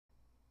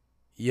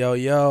Yo,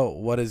 yo,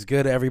 what is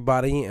good,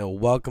 everybody,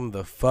 and welcome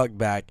the fuck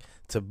back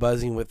to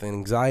Buzzing with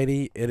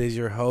Anxiety. It is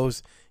your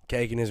host,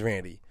 Cake and his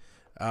Randy.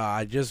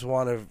 I just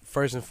want to,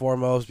 first and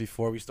foremost,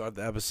 before we start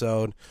the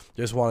episode,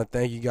 just want to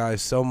thank you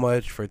guys so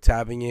much for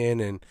tapping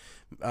in and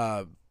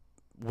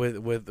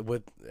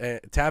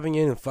tapping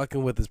in and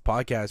fucking with this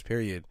podcast.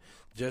 Period.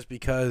 Just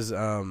because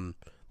the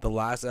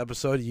last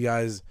episode, you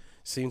guys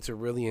seemed to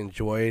really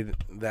enjoy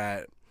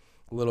that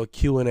little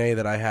Q&A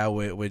that I had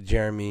with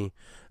Jeremy.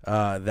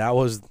 That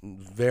was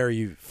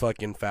very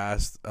fucking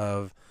fast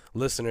of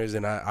listeners,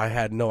 and I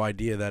had no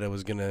idea that it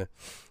was gonna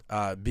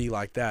be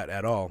like that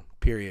at all.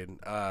 Period.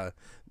 I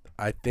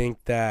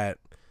think that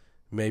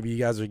maybe you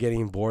guys are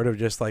getting bored of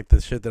just like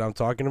the shit that I'm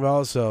talking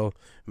about, so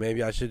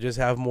maybe I should just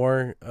have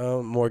more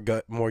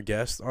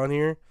guests on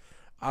here.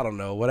 I don't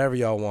know, whatever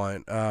y'all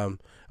want. I'm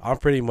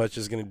pretty much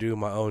just gonna do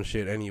my own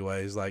shit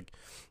anyways. Like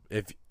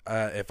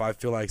if I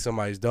feel like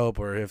somebody's dope,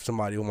 or if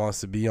somebody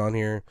wants to be on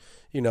here,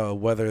 you know,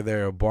 whether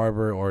they're a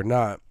barber or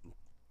not,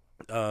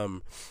 I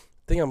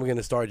think I'm going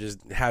to start just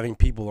having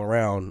people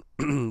around.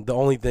 The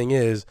only thing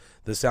is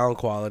the sound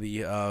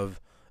quality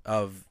of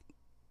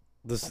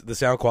the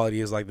sound quality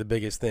is like the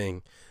biggest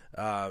thing.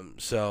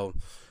 So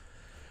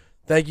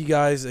thank you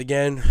guys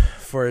again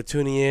for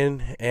tuning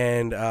in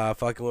and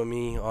fucking with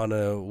me on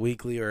a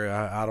weekly, or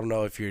I don't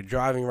know if you're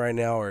driving right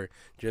now or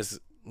just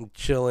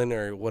chilling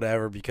or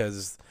whatever,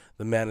 because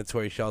the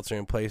mandatory shelter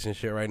in place and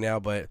shit right now,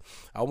 but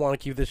I want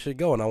to keep this shit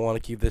going. I want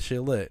to keep this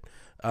shit lit.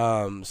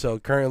 So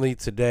currently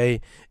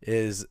today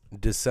is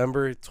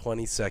December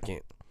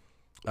 22nd.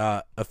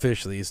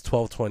 Officially it's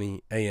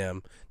 12:20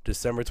 a.m.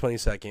 December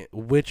 22nd,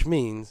 which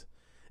means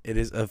it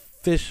is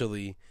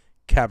officially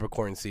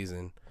Capricorn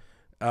season.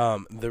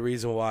 The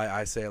reason why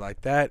I say it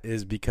like that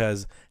is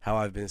because how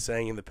I've been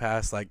saying in the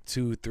past like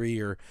 2, 3,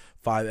 or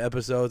 5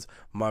 episodes,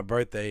 my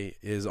birthday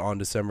is on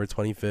December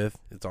 25th.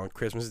 It's on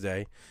Christmas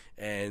Day,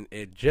 and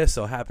it just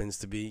so happens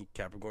to be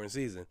Capricorn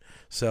season.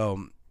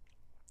 So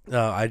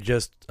I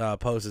just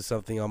posted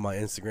something on my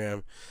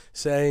Instagram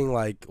saying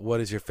like,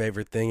 what is your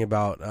favorite thing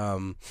about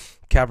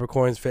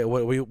Capricorns?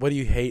 What do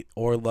you hate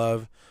or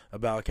love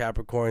about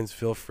Capricorns?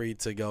 Feel free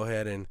to go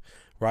ahead and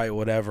write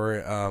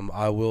whatever.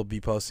 I will be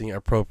posting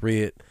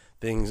appropriate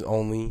things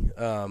only,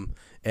 and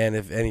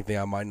if anything,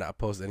 I might not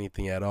post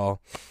anything at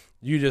all.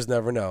 You just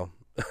never know.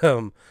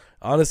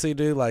 Honestly,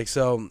 dude, like,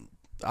 so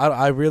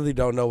I really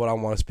don't know what I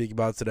want to speak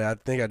about today. I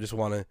think I just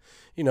want to,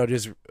 you know,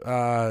 just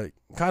kind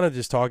of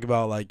just talk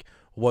about like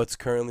what's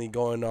currently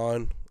going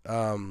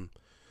on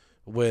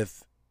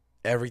with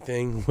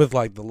everything, with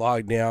like the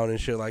lockdown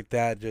and shit like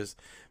that. Just,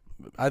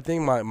 I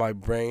think my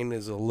brain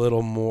is a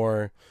little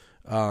more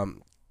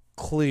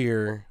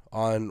clear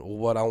on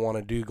what I want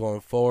to do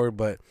going forward,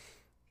 but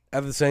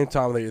at the same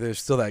time, there's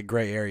still that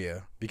gray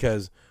area,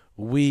 because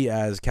we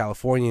as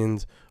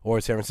Californians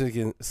or San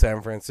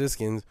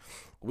Franciscans,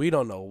 we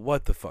don't know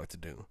what the fuck to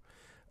do.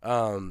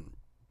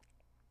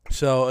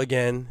 So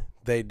again,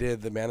 they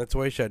did the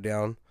mandatory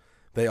shutdown.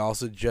 They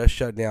also just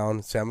shut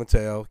down San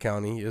Mateo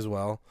County as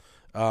well.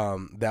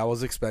 That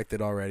was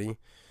expected already,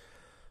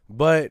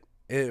 but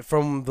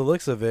from the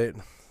looks of it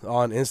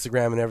on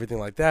Instagram and everything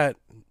like that,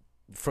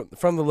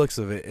 from the looks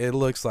of it,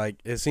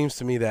 it seems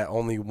to me that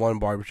only one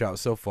barbershop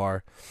so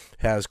far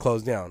has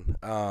closed down.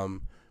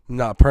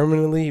 Not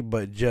permanently,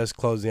 but just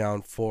closed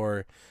down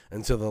for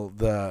until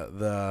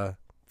the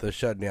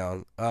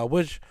shutdown,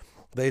 which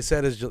they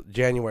said is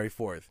January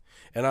 4th.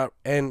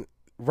 And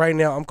right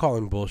now I'm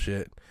calling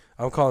bullshit.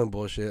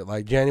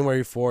 Like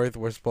January 4th,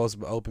 we're supposed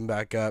to open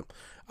back up.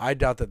 I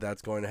doubt that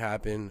that's going to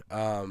happen.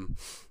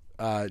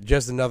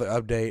 Just another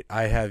update.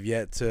 I have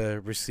yet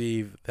to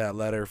receive that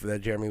letter that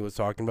Jeremy was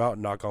talking about,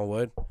 knock on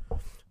wood,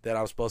 that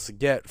I was supposed to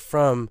get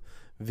from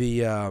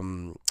the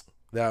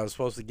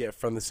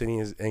city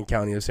and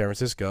county of San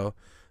Francisco,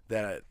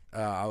 that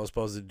I was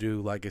supposed to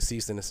do like a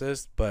cease and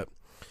desist, but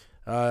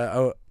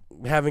I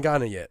haven't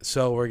gotten it yet.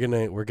 So we're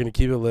gonna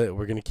keep it lit.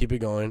 We're gonna keep it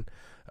going.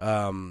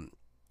 I'm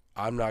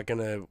not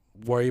gonna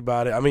worry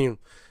about it. I mean,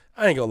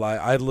 I ain't gonna lie.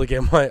 I look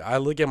at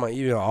my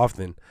email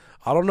often.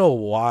 I don't know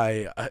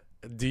why.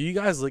 Do you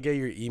guys look at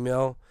your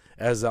email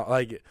as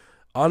like,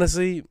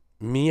 honestly,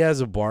 me as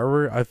a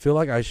barber, I feel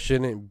like I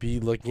shouldn't be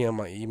looking at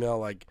my email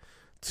like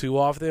too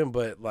often,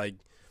 but like,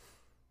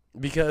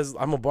 because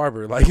I'm a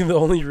barber, like the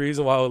only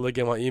reason why I would look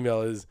at my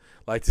email is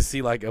like to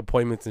see like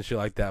appointments and shit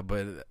like that.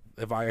 But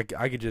if I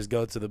could just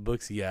go to the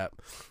Booksy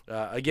app.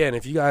 Again,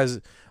 if you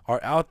guys are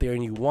out there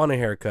and you want a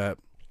haircut,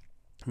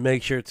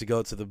 make sure to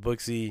go to the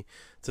Booksy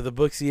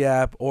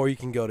app, or you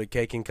can go to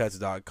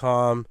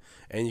cakeandcuts.com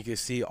and you can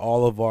see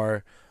all of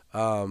our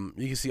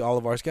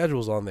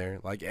schedules on there.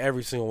 Like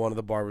every single one of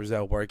the barbers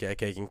that work at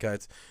Cake and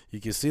Cuts, you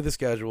can see the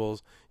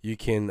schedules. You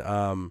can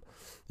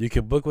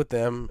book with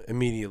them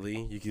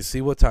immediately. You can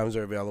see what times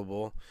are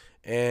available,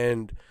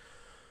 and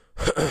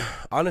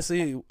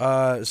honestly,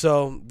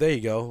 so there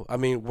you go. I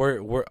mean,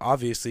 we're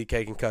obviously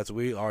Cake and Cuts.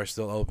 We are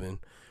still open.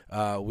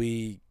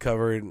 We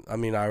covered. I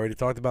mean, I already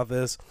talked about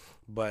this,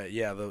 but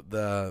yeah,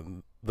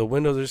 the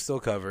windows are still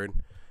covered.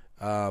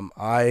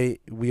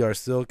 We are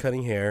still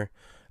cutting hair,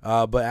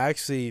 but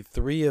actually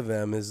 3 of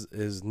them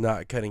is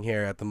not cutting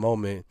hair at the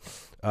moment.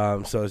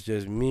 So it's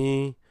just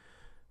me,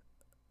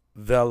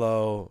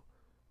 Velo,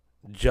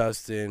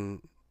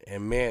 Justin,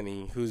 and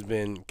Manny, who's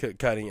been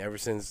cutting ever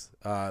since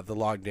the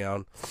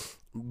lockdown.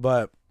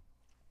 But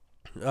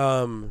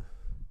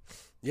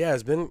yeah,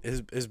 it's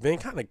been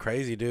kind of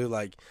crazy, dude.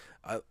 Like,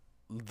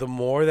 the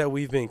more that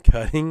we've been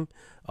cutting,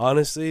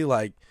 honestly,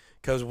 like,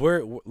 cause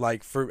we're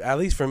like, for at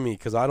least for me,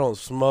 cause I don't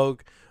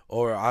smoke,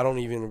 or I don't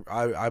even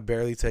I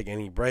barely take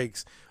any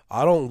breaks.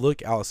 I don't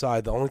look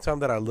outside. The only time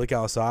that I look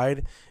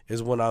outside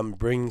is when I'm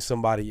bringing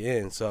somebody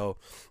in. So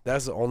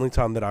that's the only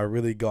time that I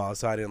really go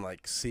outside and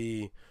like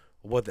see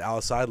what the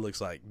outside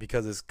looks like,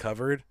 because it's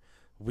covered.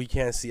 We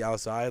can't see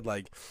outside.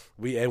 Like,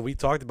 we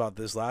talked about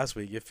this last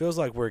week. It feels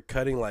like we're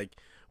cutting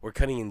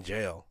in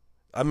jail.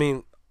 I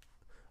mean,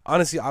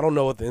 honestly, I don't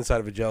know what the inside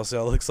of a jail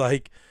cell looks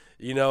like,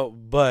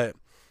 but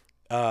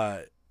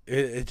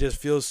it just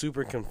feels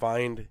super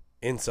confined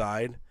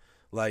inside.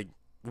 Like,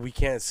 we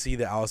can't see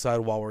the outside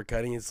while we're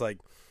cutting. It's like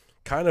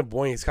kind of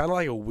boring. It's kind of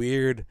like a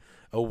weird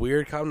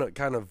kind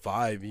of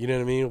vibe. You know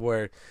what I mean?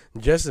 Where,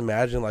 just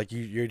imagine like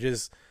you're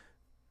just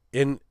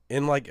in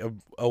like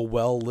a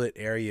well lit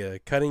area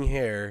cutting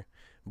hair,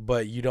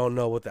 but you don't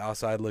know what the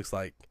outside looks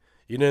like.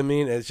 You know what I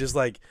mean? It's just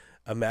like,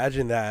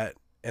 imagine that,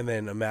 and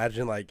then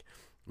imagine like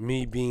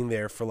me being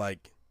there for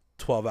like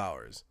 12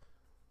 hours.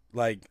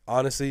 Like,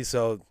 honestly,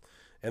 so,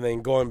 and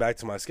then going back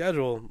to my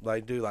schedule,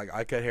 like, dude, like,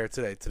 I cut hair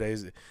today.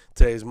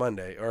 Today's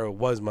Monday, or it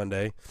was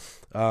Monday.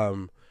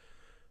 And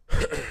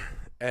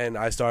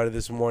I started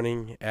this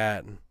morning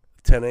at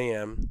 10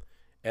 a.m.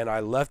 and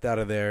I left out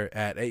of there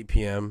at 8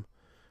 p.m.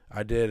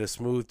 I did a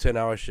smooth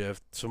 10-hour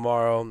shift.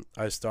 Tomorrow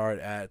I start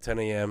at 10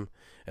 a.m.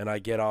 and I'm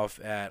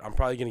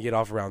probably going to get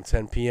off around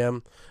 10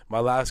 p.m. My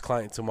last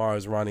client tomorrow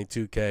is Ronnie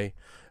 2K,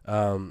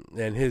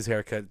 and his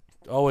haircut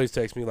always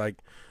takes me like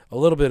a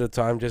little bit of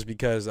time, just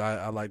because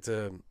I like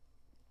to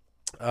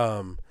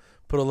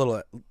put a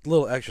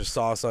little extra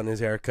sauce on his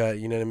haircut,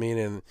 you know what I mean?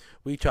 And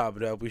we chop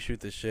it up, we shoot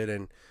the shit,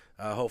 and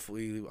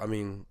hopefully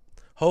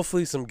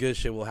some good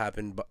shit will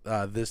happen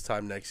this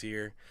time next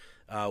year.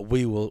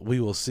 We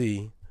will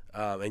see.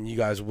 And you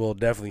guys will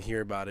definitely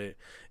hear about it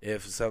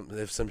if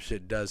some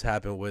shit does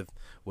happen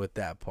with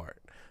that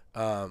part.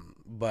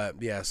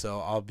 But yeah, so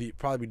I'll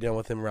probably be done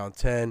with him around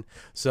 10.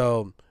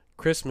 So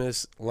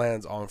Christmas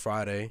lands on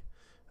Friday.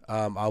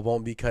 I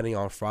won't be cutting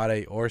on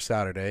Friday or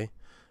Saturday.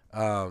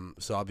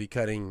 So I'll be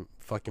cutting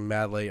fucking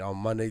mad late on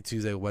Monday,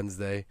 Tuesday,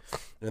 Wednesday,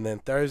 and then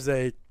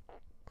Thursday,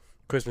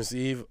 Christmas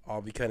Eve,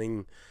 I'll be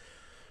cutting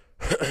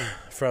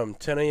from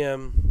 10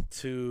 a.m.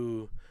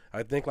 to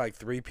I think like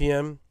 3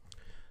 p.m.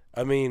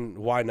 I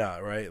mean, why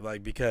not, right?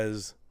 Like,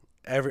 because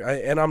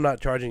and I'm not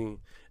charging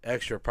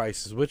extra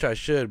prices, which I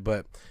should,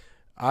 but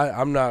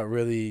I'm not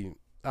really,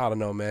 I don't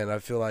know, man. I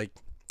feel like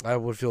I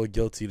would feel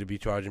guilty to be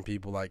charging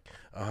people like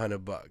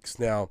 $100.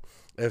 Now,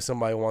 if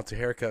somebody wants a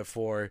haircut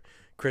for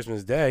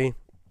Christmas Day,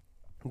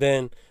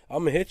 then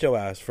I'm gonna hit your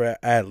ass for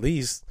at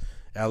least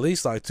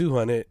like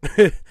 200,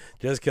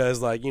 just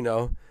cause, like,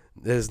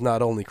 it's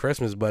not only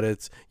Christmas, but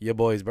it's your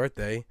boy's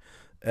birthday,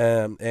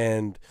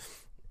 and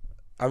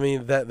I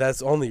mean,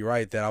 that's only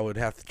right that I would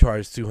have to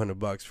charge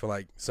 $200 for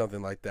like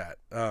something like that.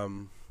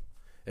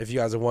 If you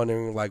guys are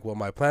wondering like what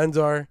my plans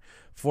are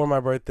for my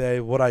birthday,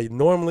 what I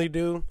normally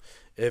do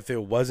if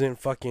it wasn't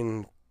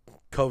fucking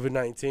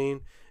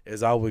COVID-19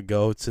 is I would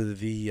go to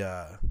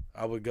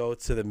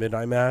the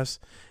midnight mass,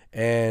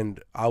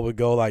 and I would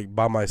go like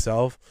by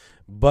myself.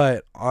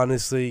 But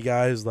honestly,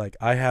 guys, like,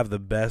 I have the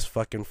best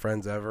fucking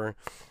friends ever.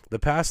 The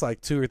past like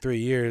 2 or 3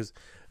 years,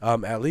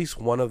 at least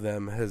one of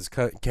them has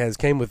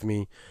came with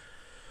me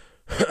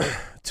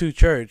to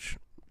church,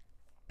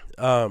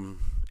 and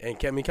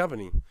kept me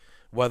company,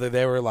 whether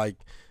they were like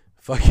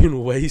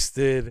fucking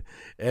wasted,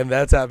 and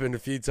that's happened a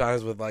few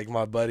times with like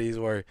my buddies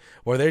where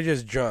they're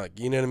just drunk,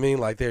 you know what I mean?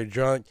 Like, they're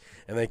drunk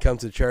and they come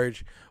to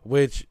church,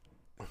 which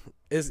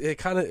is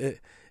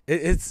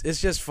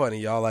it's just funny,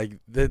 y'all. Like,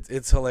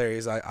 it's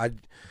hilarious. I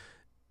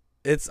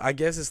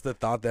guess it's the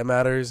thought that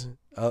matters.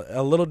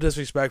 A little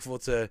disrespectful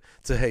to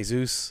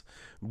Jesus,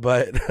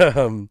 but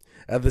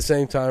at the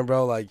same time,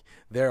 bro, like,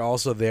 they're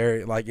also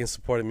there, like, in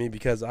support of me,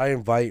 because I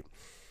invite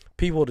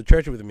people to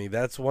church with me.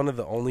 That's one of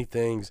the only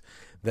things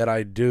that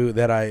I do,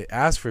 that I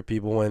ask for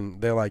people when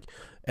they're like,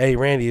 "Hey,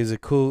 Randy, is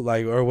it cool?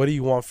 Like, or what do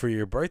you want for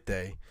your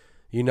birthday?"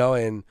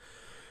 And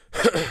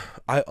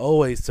I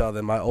always tell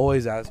them. I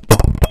always ask.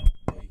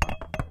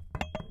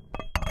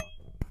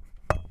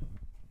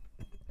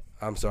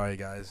 I'm sorry,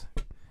 guys.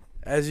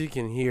 As you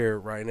can hear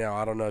right now,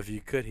 I don't know if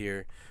you could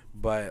hear,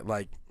 but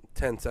like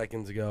 10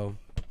 seconds ago,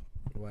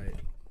 wait,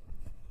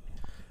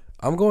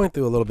 I'm going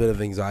through a little bit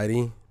of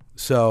anxiety.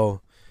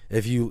 So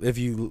if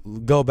you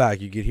go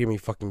back, you could hear me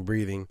fucking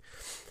breathing,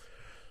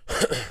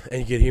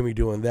 and you could hear me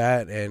doing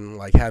that and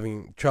like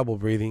having trouble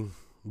breathing.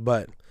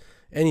 But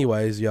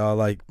anyways, y'all,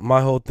 like,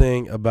 my whole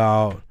thing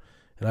about,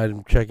 and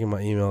I'm checking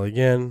my email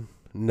again,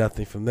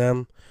 nothing from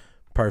them.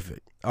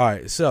 Perfect. All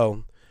right,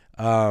 so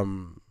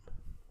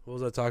What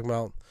was I talking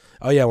about?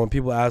 Oh yeah, when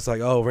people ask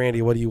like, "Oh,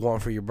 Randy, what do you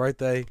want for your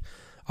birthday?"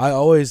 I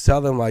always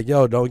tell them like,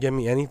 "Yo, don't get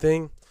me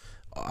anything.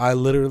 I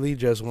literally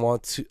just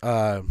want to.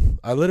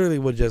 I literally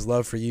would just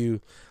love for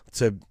you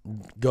to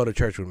go to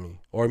church with me,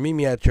 or meet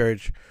me at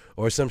church,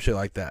 or some shit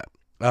like that."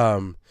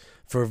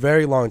 For a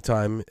very long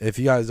time, if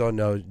you guys don't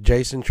know,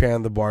 Jason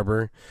Tran, the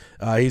barber,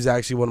 he's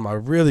actually one of my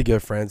really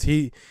good friends.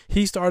 He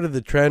started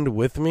the trend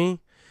with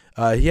me.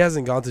 He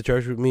hasn't gone to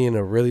church with me in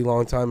a really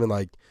long time, in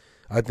like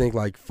I think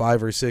like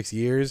 5 or 6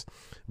 years.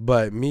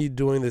 But me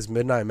doing this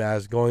midnight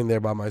mass, going there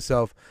by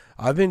myself,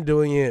 I've been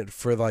doing it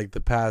for like the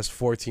past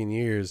 14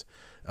 years.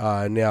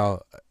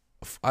 Now,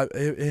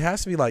 it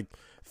has to be like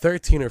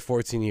 13 or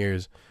 14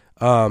 years.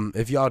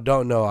 If y'all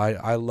don't know,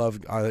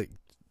 I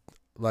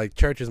like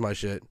church is my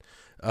shit.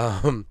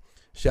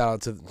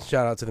 Shout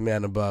out to the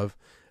man above,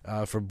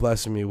 for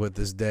blessing me with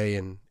this day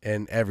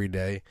and every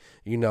day,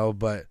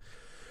 but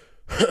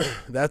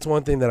that's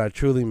one thing that I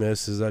truly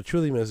miss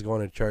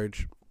going to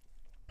church.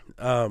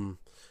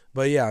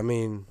 But yeah, I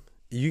mean,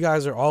 you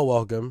guys are all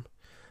welcome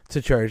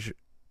to church,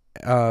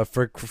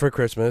 for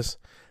Christmas.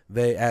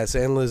 They at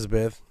St.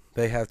 Elizabeth,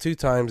 they have 2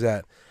 times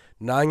at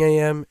 9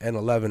 a.m. and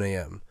 11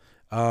 a.m.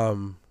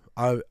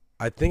 I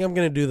think I'm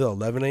gonna do the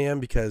 11 a.m.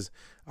 because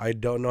I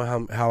don't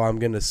know how I'm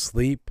gonna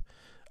sleep.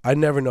 I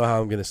never know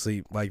how I'm gonna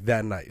sleep like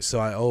that night, so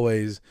I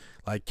always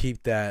like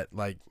keep that,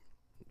 like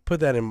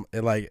put that in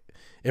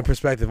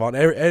perspective on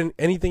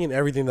anything and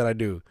everything that I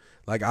do.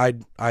 Like I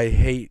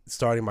hate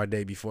starting my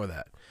day before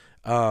that.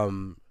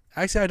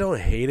 Actually, I don't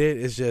hate it.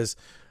 It's just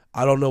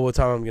I don't know what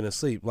time I'm gonna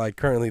sleep. Like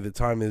currently, the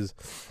time is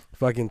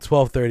fucking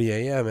 12:30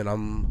 a.m. and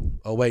I'm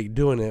awake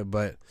doing it,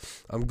 but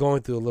I'm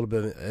going through a little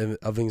bit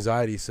of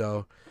anxiety,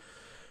 so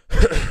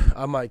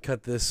I might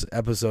cut this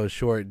episode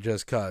short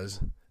just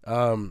cause.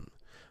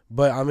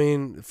 But I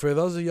mean, for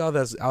those of y'all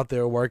that's out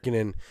there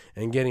working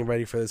and getting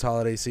ready for this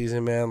holiday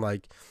season, man,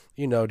 like,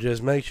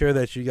 just make sure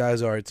that you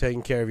guys are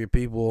taking care of your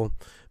people.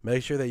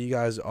 Make sure that you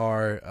guys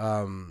are,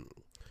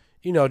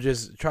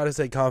 just try to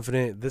stay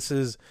confident. This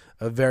is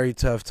a very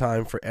tough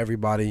time for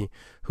everybody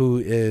who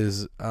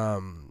is,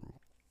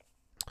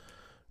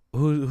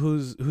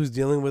 who's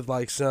dealing with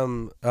like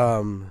some,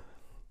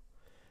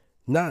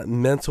 not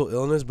mental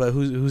illness, but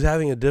who's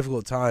having a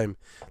difficult time,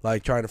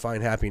 like trying to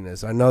find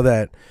happiness. I know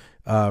that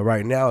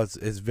right now it's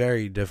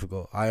very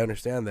difficult. I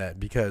understand that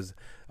because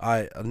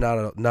I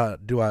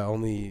not do I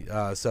only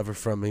suffer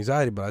from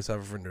anxiety, but I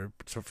suffer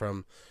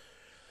from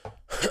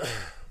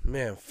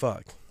man,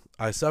 fuck.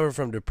 I suffer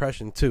from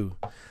depression too.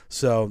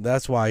 So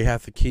that's why I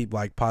have to keep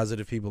like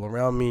positive people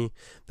around me.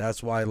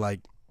 That's why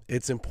like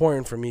it's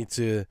important for me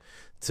to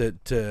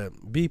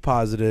be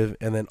positive,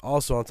 and then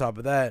also on top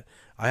of that,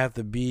 I have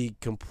to be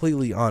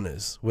completely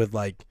honest with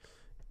like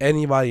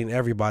anybody and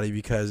everybody,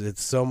 because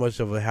it's so much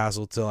of a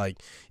hassle to like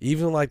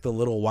even like the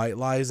little white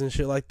lies and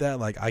shit like that.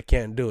 Like I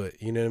can't do it.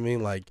 You know what I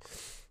mean? Like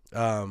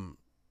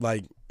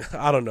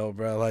I don't know,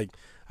 bro. Like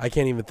I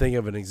can't even think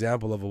of an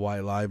example of a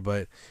white lie,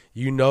 but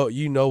you know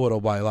what a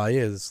white lie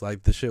is.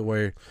 Like the shit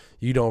where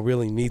you don't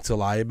really need to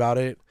lie about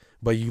it,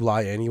 but you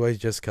lie anyways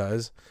just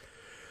cause.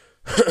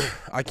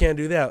 I can't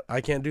do that.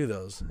 I can't do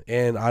those,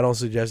 and I don't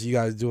suggest you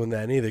guys doing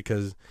that either,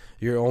 because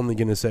you're only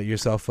gonna set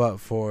yourself up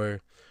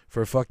for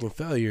fucking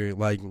failure.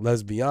 Like,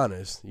 let's be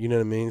honest. You know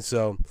what I mean?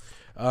 So,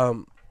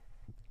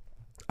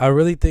 I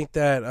really think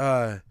that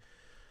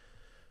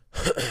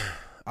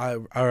I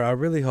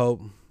really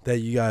hope that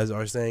you guys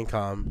are staying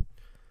calm.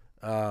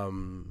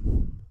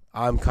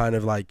 I'm kind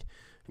of like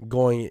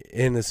going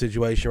in a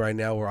situation right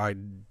now where I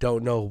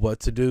don't know what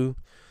to do.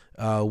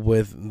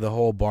 With the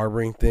whole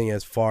barbering thing,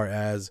 as far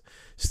as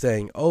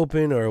staying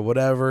open or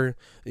whatever.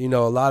 A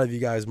lot of you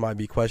guys might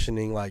be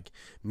questioning like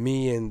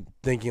me and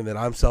thinking that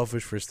I'm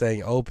selfish for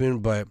staying open,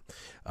 but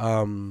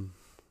I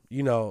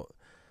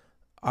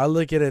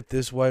look at it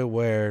this way,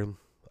 where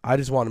I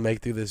just want to make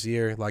through this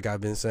year, like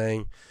I've been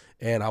saying,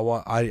 and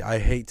I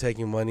hate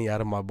taking money out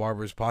of my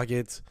barber's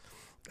pockets.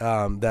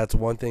 That's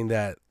one thing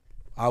that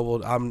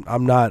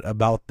I'm not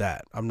about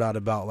that. I'm not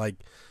about like,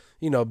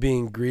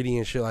 being greedy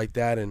and shit like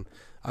that, and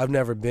I've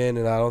never been,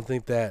 and I don't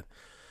think that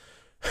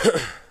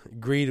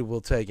greed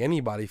will take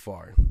anybody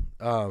far.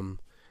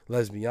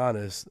 Let's be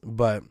honest.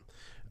 But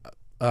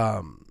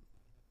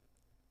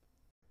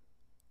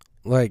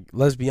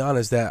let's be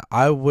honest that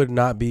I would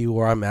not be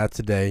where I'm at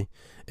today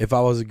if I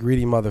was a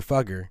greedy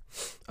motherfucker.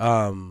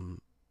 I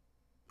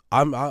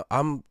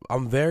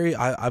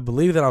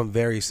believe that I'm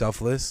very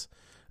selfless.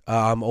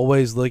 I'm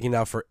always looking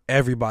out for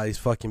everybody's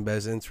fucking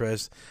best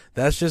interest.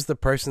 That's just the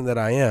person that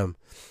I am.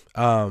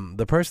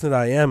 The person that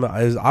I am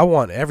is I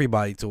want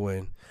everybody to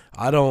win.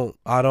 I don't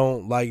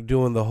like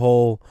doing the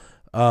whole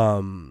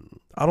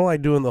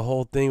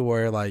thing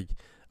where like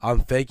I'm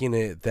faking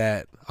it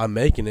that I'm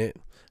making it.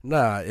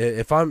 Nah,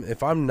 if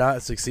I'm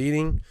not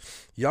succeeding,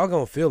 y'all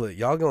gonna feel it.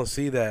 Y'all gonna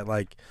see that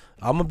like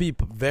I'm gonna be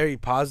very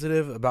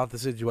positive about the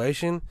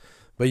situation,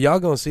 but y'all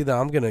gonna see that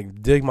I'm gonna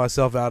dig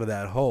myself out of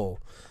that hole.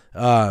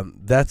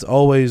 That's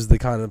always the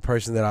kind of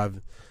person that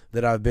I've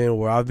been,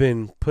 where I've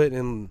been put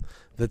in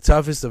the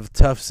toughest of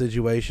tough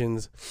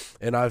situations,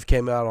 and I've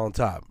came out on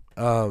top.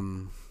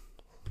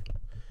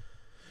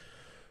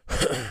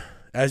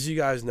 As you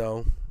guys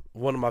know,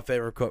 one of my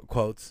favorite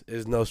quotes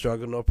is "No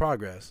struggle, no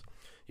progress."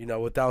 You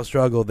know, without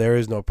struggle, there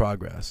is no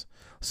progress.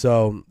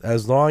 So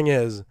as long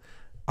as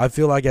I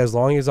feel like as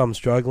long as I'm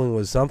struggling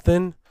with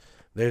something,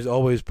 there's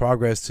always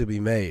progress to be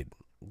made.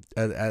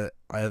 I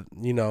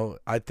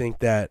think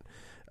that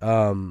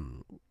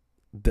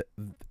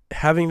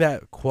having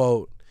that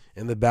quote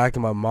in the back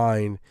of my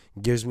mind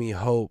gives me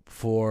hope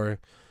for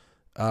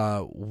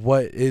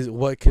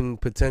what can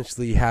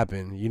potentially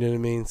happen. You know what I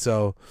mean?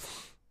 So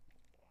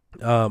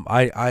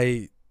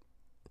I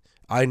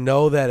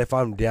know that if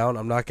I'm down,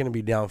 I'm not going to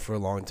be down for a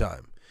long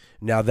time.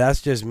 Now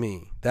that's just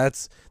me.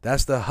 That's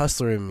the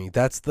hustler in me.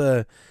 That's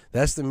the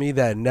me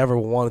that never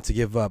wanted to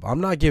give up. I'm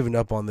not giving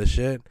up on this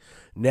shit.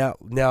 Now,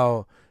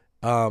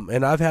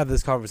 and I've had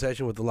this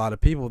conversation with a lot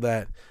of people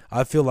that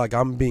I feel like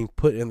I'm being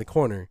put in the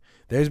corner.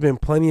 There's been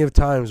plenty of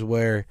times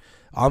where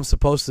I'm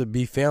supposed to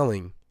be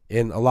failing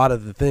in a lot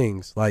of the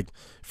things. Like,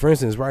 for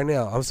instance, right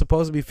now, I'm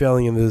supposed to be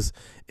failing in this.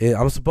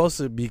 I'm supposed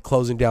to be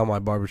closing down my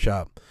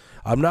barbershop.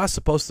 I'm not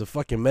supposed to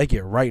fucking make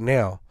it right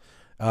now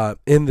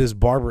in this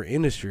barber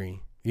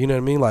industry. You know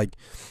what I mean? Like,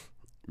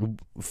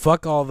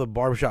 fuck all the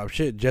barbershop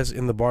shit just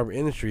in the barber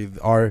industry.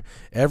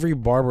 Every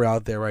barber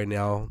out there right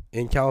now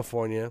in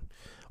California,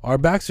 our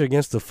backs are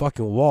against the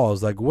fucking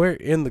walls. Like, we're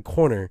in the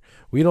corner.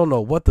 We don't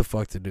know what the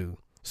fuck to do.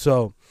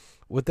 So,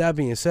 with that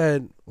being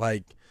said,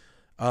 like,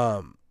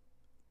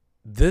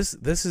 this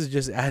is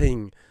just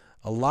adding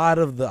a lot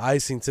of the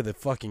icing to the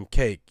fucking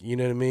cake. You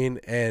know what I mean?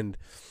 And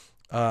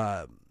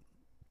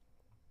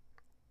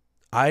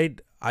I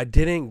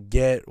didn't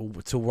get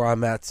to where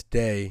I'm at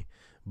today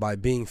by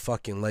being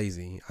fucking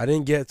lazy. I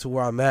didn't get to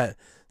where I'm at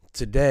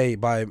today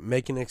by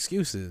making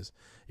excuses.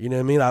 You know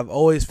what I mean? I've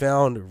always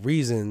found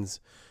reasons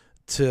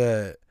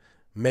to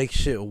make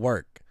shit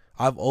work.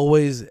 I've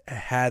always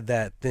had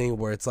that thing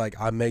where it's like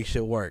I make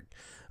shit work.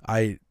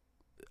 I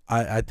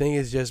think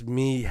it's just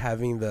me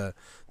having the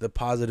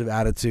positive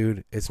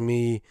attitude. It's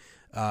me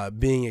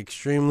being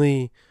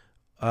extremely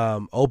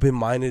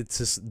open-minded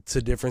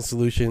to different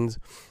solutions.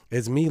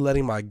 It's me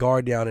letting my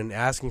guard down and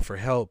asking for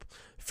help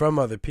from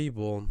other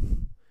people.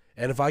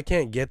 And if I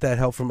can't get that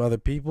help from other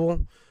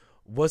people,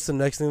 what's the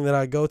next thing that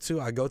I go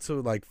to? I go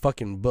to like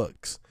fucking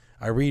books.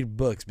 I read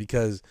books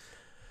because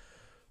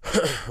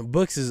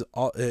books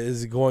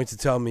is going to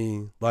tell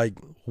me like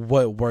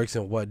what works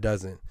and what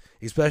doesn't,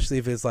 especially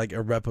if it's like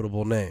a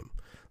reputable name.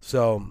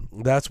 So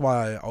that's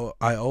why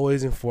I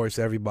always enforce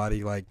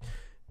everybody, like,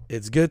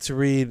 it's good to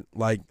read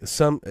like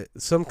some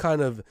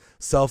kind of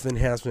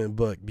self-enhancement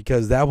book,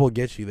 because that will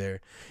get you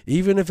there.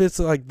 Even if it's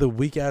like the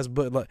weak ass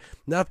book, like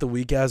not the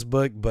weak ass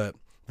book, but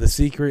The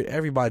Secret.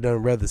 Everybody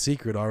done read The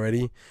Secret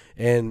already,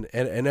 and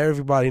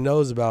everybody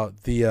knows about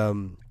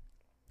everybody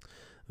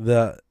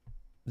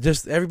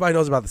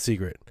knows about The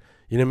Secret.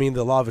 You know what I mean?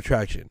 The law of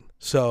attraction.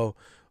 So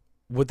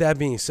with that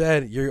being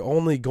said, you're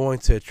only going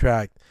to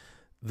attract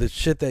the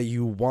shit that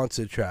you want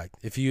to attract.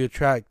 If you're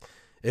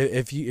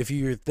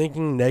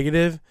thinking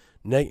negatively,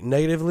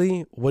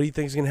 what do you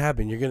think is gonna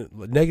happen?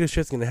 Negative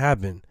shit's gonna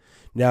happen.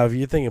 Now, if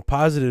you're thinking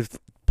positive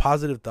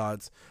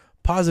thoughts,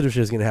 positive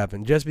shit's gonna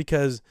happen. Just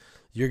because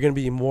you're gonna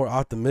be more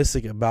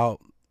optimistic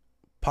about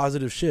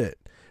positive shit.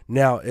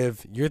 Now,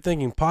 if you're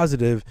thinking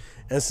positive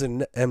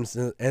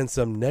and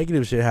some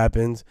negative shit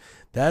happens,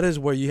 that is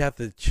where you have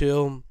to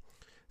chill,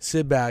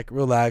 sit back,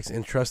 relax,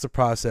 and trust the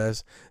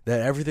process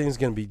that everything's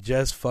going to be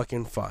just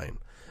fucking fine.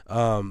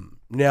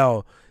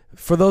 Now,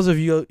 for those of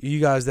you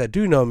guys that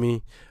do know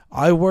me,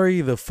 I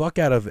worry the fuck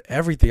out of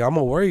everything. I'm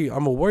a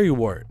worry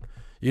wart.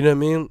 You know what I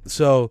mean?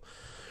 So,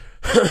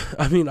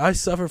 I mean, I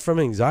suffer from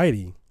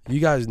anxiety. You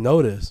guys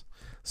know this.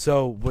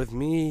 So, with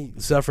me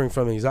suffering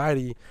from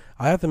anxiety,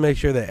 I have to make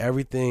sure that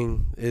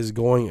everything is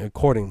going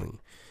accordingly.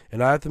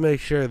 And I have to make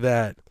sure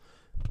that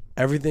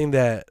everything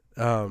that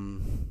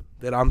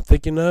that I'm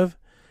thinking of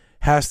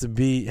has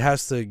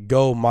to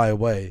go my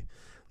way.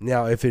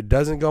 Now, if it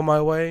doesn't go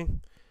my way,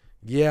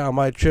 yeah, I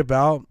might trip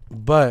out,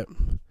 but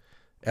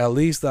at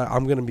least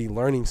I'm going to be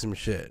learning some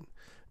shit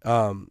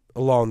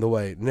along the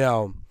way.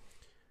 Now,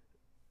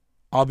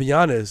 I'll be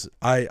honest,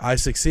 I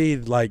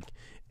succeed like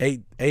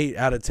 8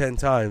 out of 10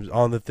 times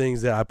on the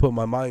things that I put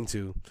my mind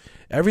to.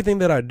 Everything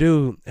that I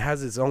do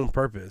has its own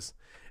purpose.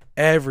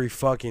 Every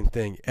fucking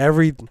thing,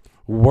 every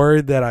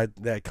word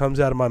that comes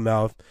out of my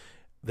mouth,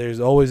 there's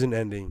always an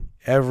ending.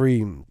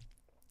 Every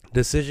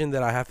decision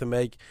that I have to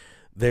make,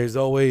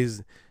 every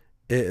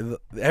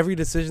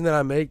decision that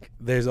I make,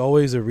 there's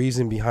always a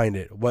reason behind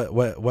it.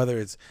 Whether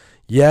it's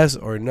yes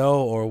or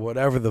no or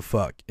whatever the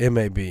fuck it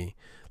may be.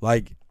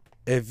 Like,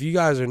 if you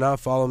guys are not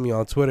following me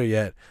on Twitter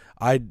yet,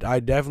 I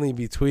definitely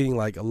be tweeting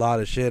like a lot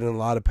of shit and a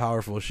lot of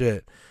powerful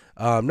shit.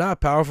 Not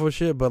powerful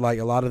shit, but like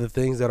a lot of the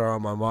things that are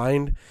on my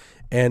mind.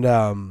 And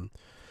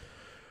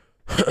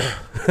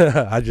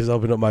I just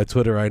opened up my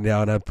Twitter right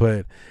now and I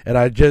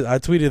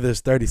tweeted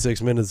this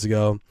 36 minutes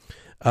ago.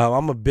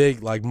 I'm a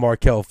big like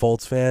Markelle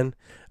Fultz fan.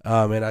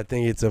 And I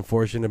think it's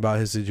unfortunate about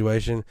his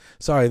situation.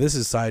 Sorry, this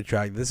is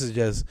sidetracked. This is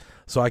just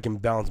so I can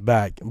bounce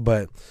back.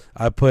 But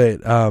I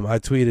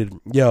tweeted,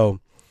 yo,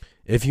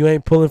 if you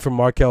ain't pulling for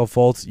Markelle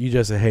Fultz, you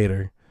just a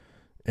hater.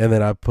 And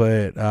then I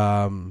put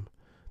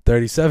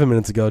 37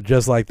 minutes ago,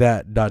 just like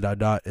that, ...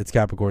 it's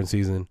Capricorn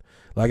season.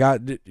 Like,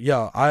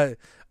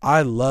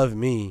 I love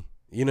me.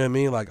 You know what I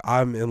mean? Like,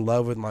 I'm in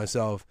love with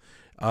myself.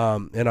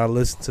 And I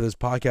listened to this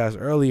podcast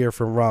earlier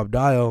from Rob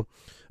Dial,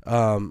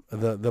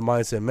 the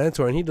Mindset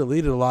Mentor, and he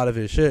deleted a lot of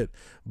his shit.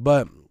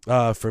 But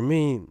for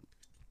me,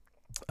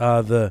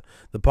 the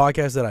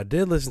podcast that I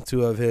did listen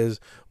to of his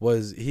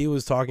was, he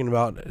was talking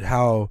about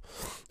how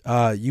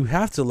you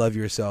have to love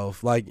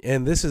yourself. Like,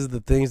 and this is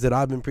the things that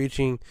I've been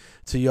preaching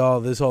to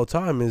y'all this whole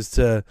time, is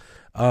to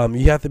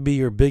you have to be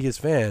your biggest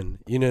fan.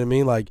 You know what I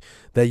mean? Like,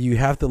 that you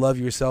have to love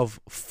yourself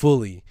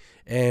fully.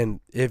 And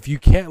if you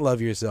can't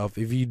love yourself,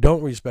 if you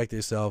don't respect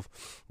yourself,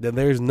 then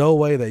there's no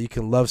way that you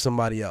can love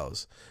somebody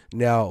else.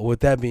 Now, with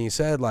that being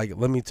said, like,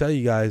 let me tell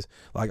you guys,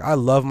 like, I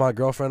love my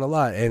girlfriend a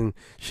lot, and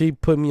she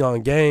put me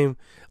on game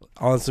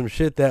on some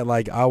shit that,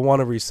 like, I want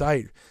to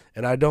recite,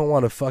 and I don't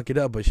want to fuck it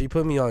up, but she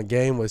put me on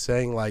game with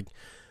saying, like,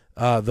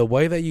 the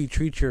way that you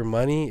treat your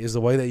money is the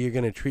way that you're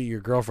going to treat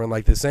your girlfriend.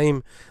 Like, the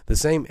same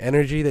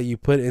energy that you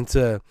put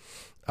into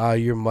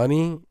your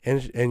money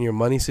and your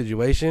money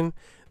situation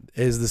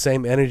is the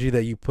same energy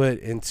that you put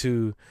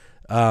into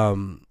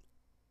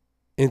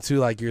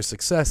like your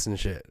success and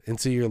shit,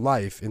 into your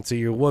life, into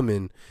your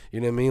woman. You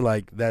know what I mean?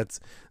 Like, that's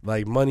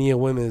like money and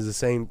women is the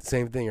same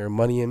thing, or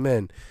money and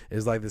men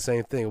is like the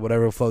same thing,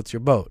 whatever floats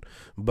your boat.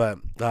 But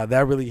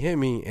that really hit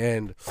me,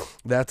 and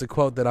that's a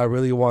quote that I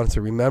really wanted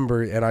to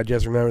remember, and I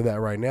just remember that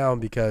right now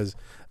because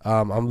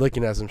I'm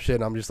looking at some shit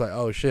and I'm just like,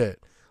 oh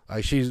shit,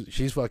 like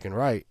she's fucking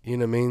right. You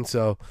know what I mean?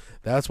 So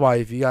that's why,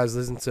 if you guys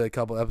listen to a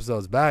couple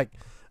episodes back,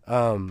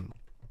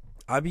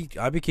 I be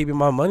keeping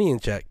my money in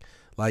check.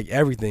 Like,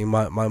 everything,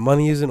 my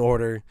money is in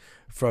order,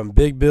 from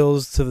big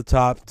bills to the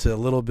top to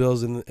little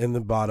bills in the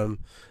bottom.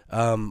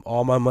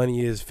 All my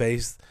money is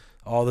faced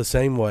all the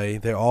same way.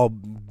 They're all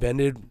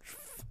bended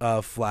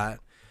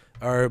flat,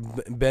 or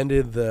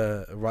bended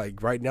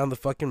right down the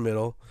fucking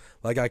middle.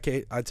 Like, I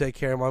take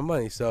care of my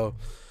money. So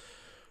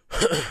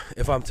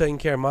if I'm taking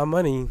care of my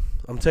money,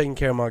 I'm taking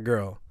care of my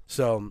girl.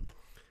 So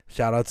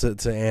shout out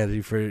to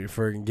Angie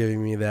for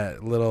giving me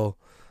that little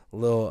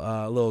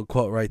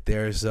quote right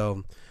there.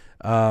 So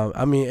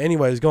I mean,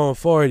 anyways, going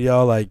forward,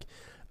 y'all, like,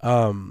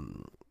 I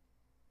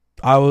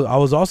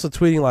was also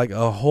tweeting like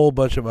a whole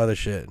bunch of other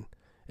shit.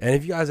 And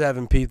if you guys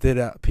haven't peeped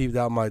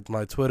out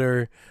my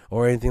Twitter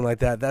or anything like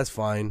that, that's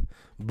fine.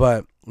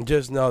 But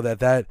just know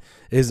that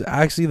is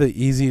actually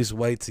the easiest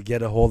way to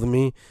get a hold of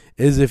me,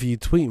 is if you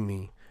tweet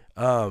me.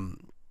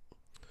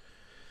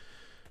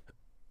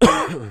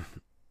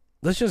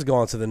 Let's just go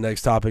on to the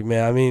next topic,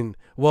 man. I mean,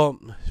 well,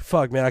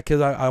 fuck, man, because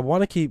I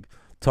want to keep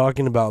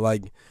talking about,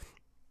 like,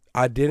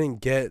 I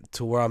didn't get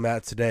to where I'm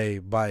at today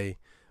by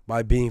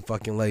being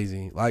fucking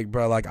lazy. Like,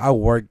 bro, like, I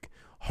work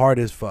hard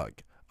as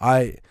fuck.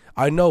 I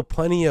know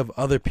plenty of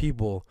other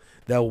people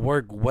that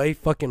work way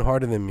fucking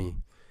harder than me.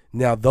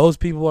 Now, those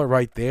people are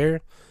right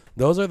there.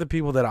 Those are the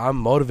people that I'm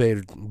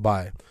motivated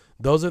by.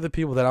 Those are the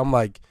people that I'm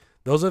like,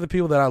 those are the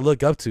people that I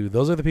look up to.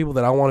 Those are the people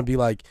that I want to be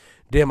like,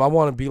 damn, I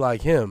want to be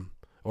like him,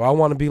 or I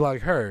want to be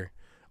like her,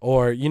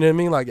 or, you know what I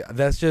mean? Like,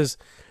 that's just,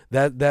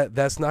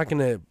 that's not going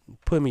to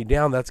put me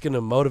down. That's going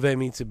to motivate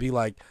me to be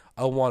like,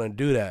 I want to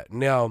do that.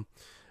 Now,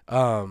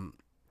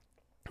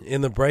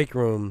 in the break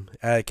room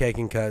at Cake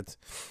and Cuts,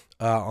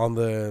 on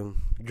the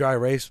dry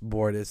erase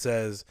board, it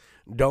says,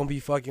 don't be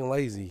fucking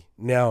lazy.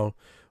 Now,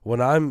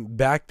 when I'm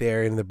back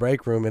there in the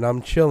break room and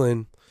I'm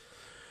chilling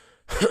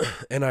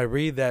and I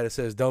read that it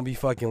says, don't be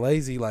fucking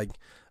lazy, like,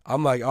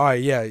 I'm like, all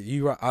right, yeah,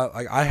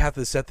 I have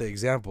to set the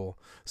example.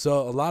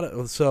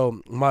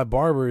 So my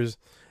barbers,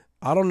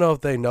 I don't know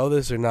if they know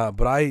this or not,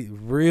 but I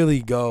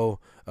really go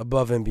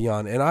above and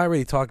beyond. And I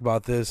already talked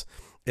about this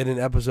in an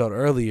episode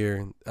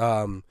earlier.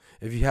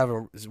 If you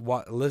haven't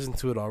listened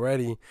to it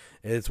already,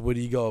 it's, what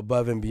do you go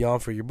above and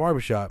beyond for your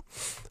barbershop?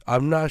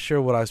 I'm not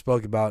sure what I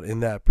spoke about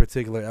in that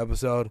particular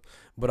episode,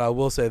 but I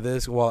will say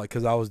this,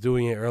 because I was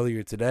doing it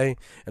earlier today,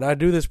 and I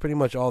do this pretty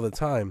much all the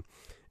time,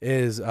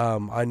 is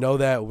I know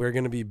that we're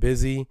going to be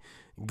busy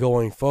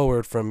going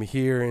forward from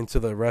here into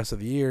the rest of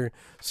the year.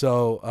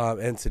 So,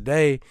 and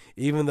today,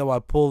 even though I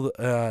pulled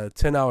a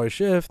 10-hour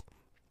shift,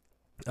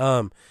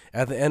 at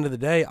the end of the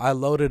day, I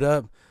loaded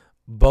up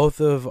both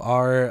of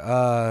our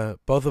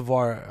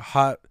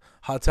hot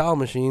towel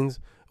machines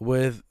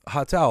with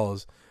hot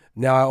towels.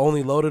 Now, I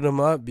only loaded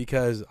them up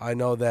because I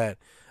know that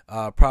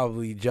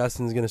probably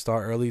Justin's going to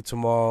start early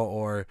tomorrow,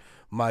 or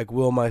Mike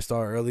Will might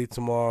start early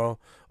tomorrow,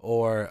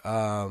 or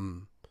I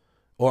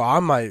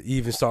might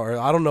even start early.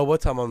 I don't know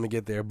what time I'm going to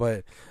get there,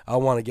 but I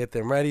want to get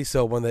them ready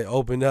so when they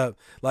open up,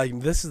 like,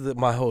 this is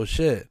my whole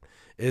shit,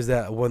 is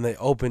that when they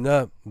open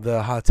up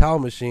the hot towel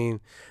machine,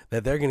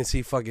 that they're going to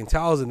see fucking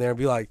towels in there and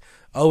be like,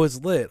 oh,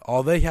 it's lit.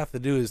 All they have to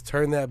do is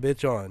turn that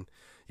bitch on.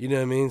 You know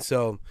what I mean?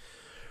 So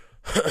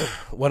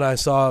when I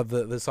saw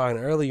the sign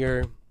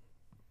earlier,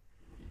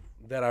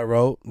 that I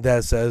wrote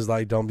that says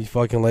like don't be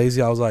fucking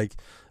lazy. I was like,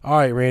 all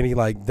right, Randy,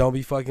 like don't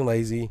be fucking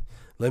lazy.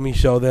 Let me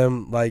show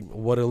them like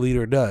what a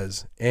leader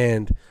does.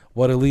 And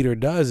what a leader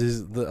does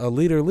is a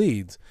leader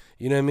leads.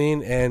 You know what I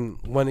mean? And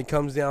when it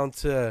comes down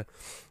to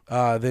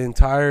the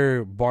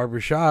entire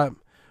barbershop,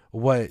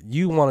 what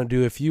you want to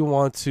do if you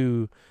want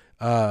to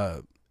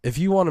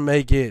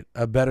make it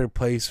a better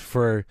place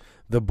for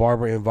the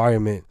barber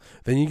environment,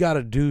 then you got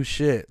to do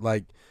shit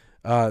like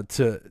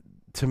to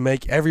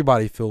make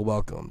everybody feel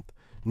welcomed.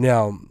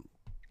 Now,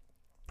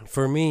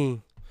 for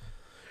me,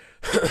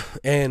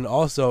 and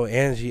also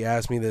Angie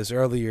asked me this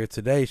earlier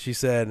today. She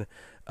said,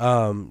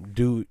 what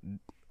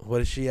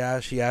did she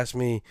ask? She asked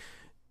me,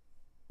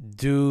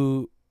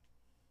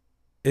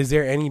 is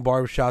there any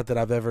barbershop that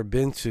I've ever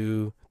been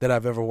to, that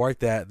I've ever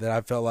worked at, that I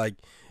felt like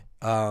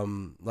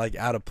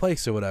out of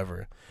place or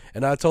whatever?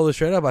 And I told her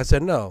straight up, I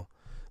said no.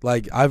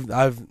 Like I've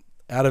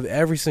out of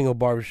every single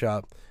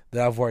barbershop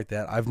that I've worked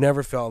at, I've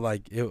never felt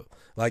like it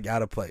like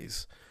out of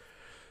place.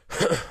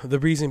 The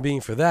reason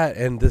being for that,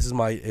 and this is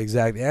my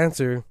exact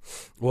answer,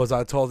 was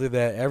I told her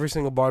that every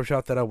single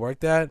barbershop that I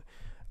worked at,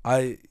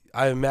 I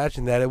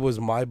imagined that it was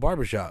my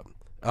barbershop.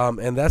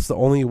 And that's the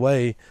only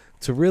way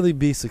to really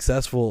be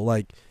successful,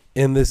 like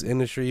in this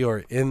industry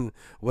or in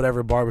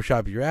whatever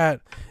barbershop you're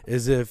at,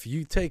 is if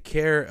you take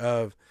care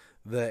of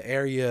the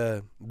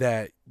area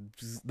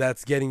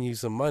that's getting you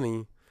some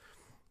money.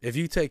 If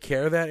you take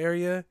care of that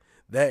area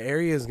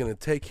is going to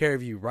take care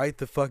of you right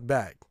the fuck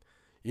back.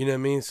 You know what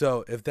I mean?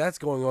 So if that's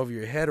going over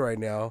your head right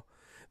now,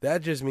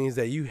 that just means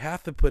that you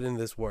have to put in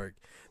this work.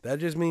 That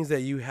just means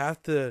that you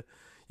have to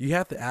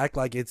act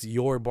like it's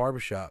your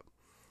barbershop.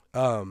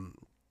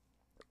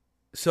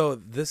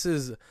 So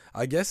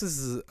I guess this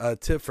is a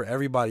tip for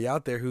everybody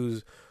out there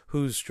who's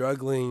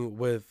struggling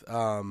with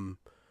trying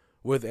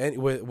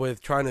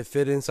to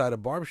fit inside a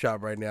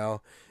barbershop right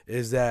now,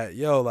 is that,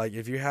 like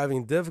if you're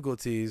having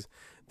difficulties,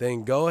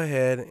 then go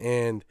ahead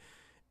and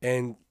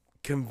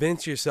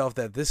convince yourself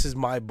that this is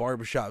my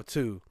barbershop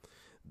too.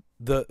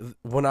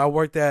 When I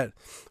worked at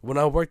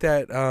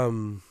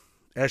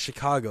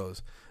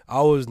Chicago's,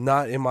 I was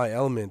not in my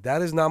element.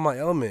 That is not my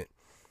element.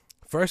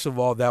 First of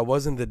all, that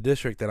wasn't the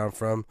district that I'm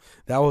from.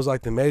 That was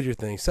like the major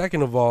thing.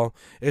 Second of all,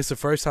 it's the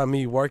first time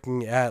me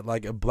working at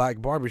like a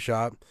black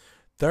barbershop.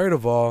 Third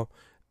of all,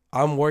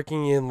 I'm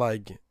working in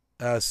like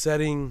a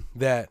setting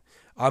that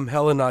I'm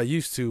hella not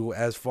used to,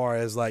 as far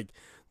as like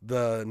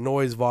the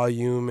noise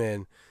volume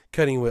and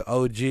cutting with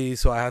OG.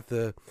 So I have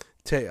to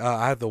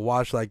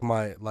watch like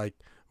my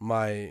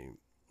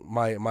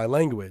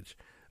language.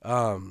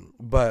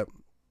 But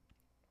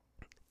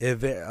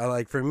if it,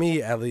 like for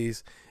me at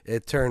least,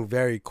 it turned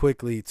very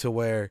quickly to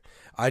where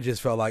I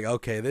just felt like,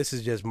 okay, this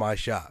is just my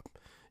shop.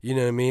 You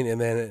know what I mean? And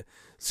then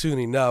soon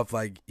enough,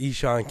 like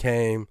Eshawn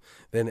came,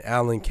 then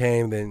Alan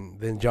came,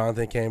 then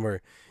Jonathan came,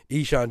 or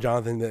Eshawn,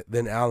 Jonathan,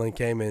 then Alan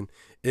came, and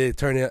it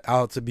turned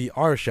out to be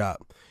our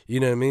shop. You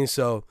know what I mean?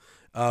 So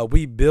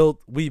we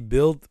built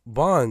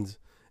bonds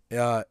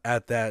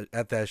at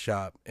that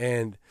shop.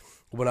 And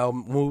when I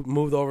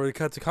moved over to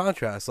Cut to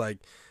Contrast, like,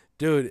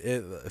 dude,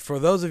 for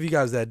those of you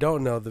guys that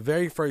don't know, the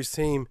very first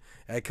team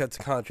at Cut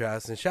to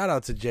Contrast, and shout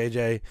out to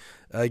JJ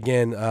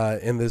again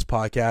in this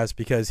podcast,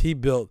 because he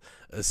built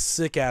a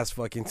sick ass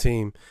fucking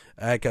team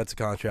at Cut to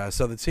Contrast.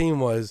 So the team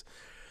was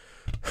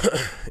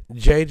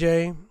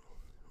JJ,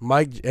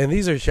 Mike, and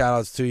these are shout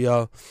outs to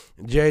y'all: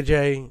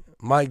 JJ,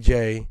 Mike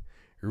J,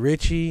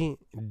 Richie,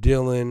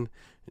 Dylan,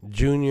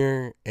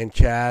 Junior, and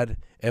Chad,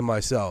 and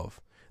myself.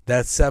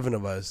 That's 7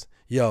 of us.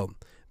 Yo,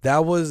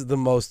 that was the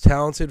most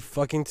talented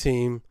fucking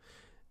team.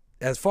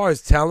 As far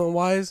as talent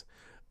wise,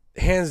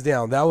 hands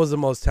down, that was the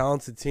most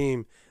talented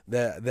team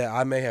that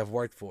I may have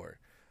worked for.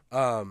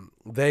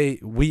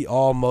 We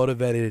all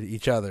motivated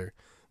each other.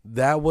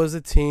 That was a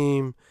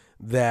team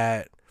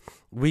that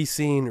we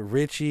seen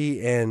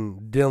Richie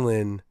and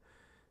Dylan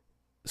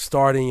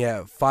starting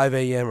at 5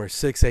 a.m. or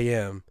 6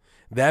 a.m.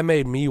 That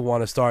made me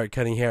want to start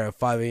cutting hair at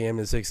 5 a.m.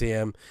 and 6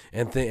 a.m.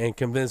 and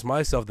convince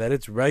myself that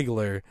it's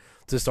regular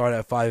to start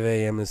at 5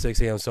 a.m. and 6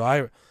 a.m.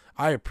 So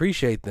I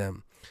appreciate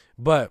them.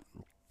 But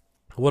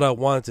what I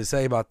wanted to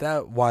say about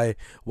that, why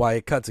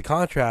it Cut to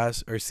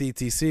Contrast, or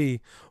CTC,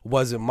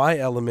 wasn't my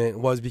element,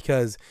 was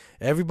because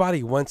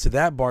everybody went to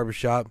that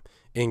barbershop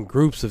in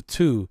groups of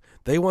 2.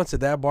 They went to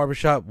that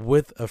barbershop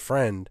with a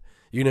friend,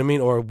 you know what I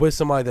mean, or with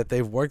somebody that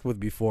they've worked with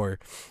before.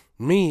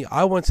 Me,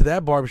 I went to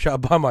that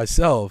barbershop by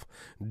myself,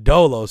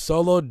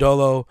 solo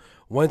dolo,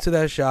 went to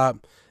that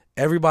shop.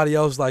 Everybody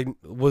else like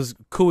was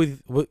cool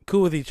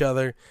with each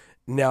other.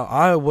 Now,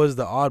 I was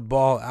the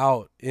oddball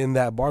out in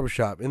that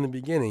barbershop in the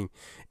beginning.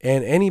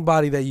 And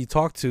anybody that you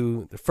talk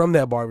to from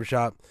that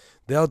barbershop,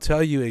 they'll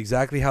tell you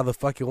exactly how the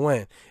fuck it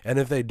went. And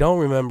if they don't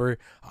remember,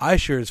 I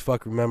sure as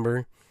fuck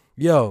remember.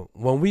 Yo,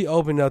 when we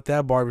opened up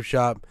that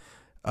barbershop,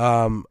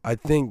 I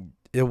think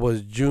it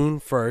was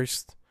June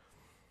 1st,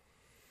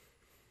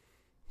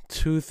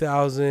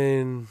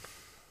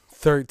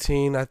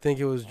 2013. I think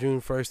it was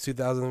June 1st,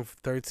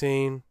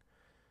 2013.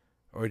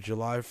 Or June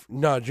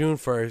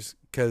 1st,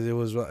 because it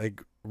was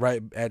like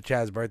right at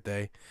Chad's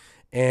birthday.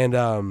 And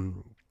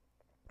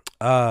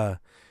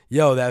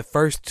yo,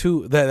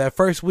 that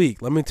first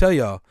week, let me tell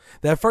y'all,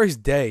 that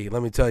first day,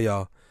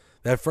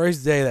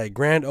 that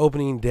grand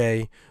opening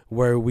day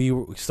where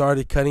we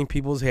started cutting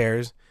people's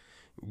hairs,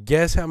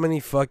 guess how many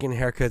fucking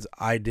haircuts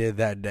I did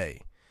that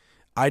day?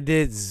 I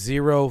did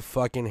 0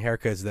 fucking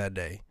haircuts that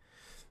day.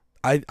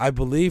 I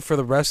believe for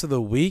the rest of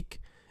the week,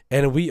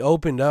 and we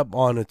opened up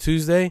on a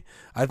Tuesday,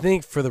 I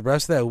think for the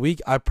rest of that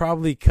week, I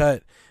probably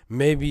cut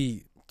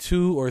maybe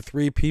 2 or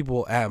 3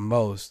 people at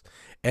most.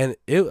 And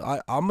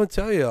I'm gonna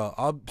tell you,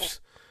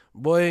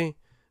 boy,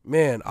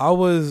 man, I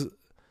was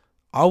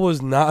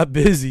not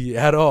busy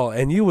at all.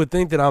 And you would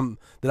think that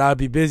I'd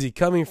be busy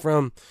coming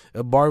from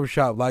a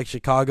barbershop like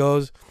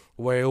Chicago's,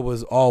 where it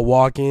was all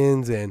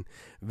walk-ins and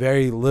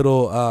very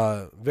little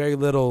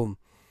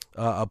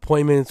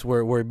appointments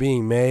were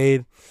being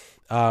made.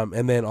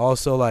 And then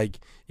also, like,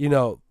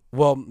 well,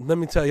 let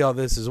me tell y'all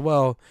this as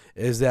well,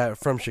 is that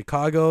from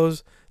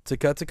Chicago's to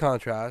Cut to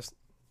Contrast,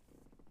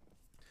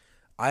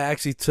 I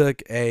actually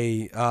took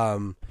a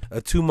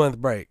 2-month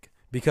break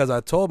because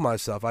I told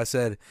myself, I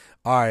said,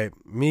 all right,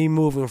 me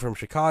moving from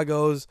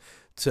Chicago's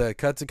to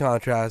Cut to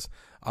Contrast,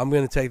 I'm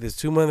going to take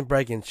this 2-month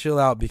break and chill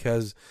out,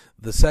 because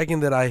the second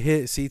that I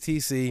hit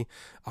CTC,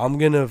 I'm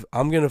going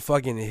to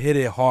fucking hit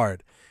it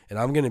hard, and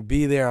I'm going to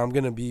be there. I'm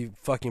going to be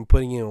fucking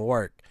putting in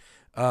work.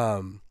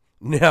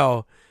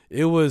 Now,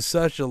 it was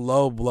such a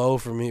low blow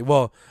for me.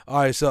 Well,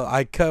 all right, so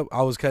I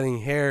was cutting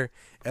hair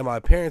at my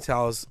parents'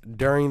 house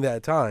during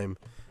that time.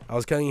 I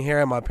was cutting hair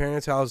at my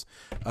parents' house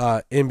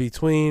in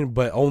between,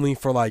 but only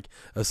for like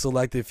a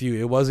selected few.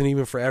 It wasn't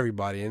even for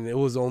everybody, and it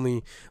was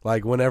only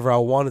like whenever I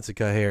wanted to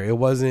cut hair. It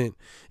wasn't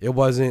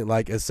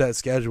like a set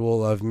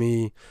schedule of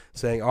me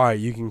saying, all right,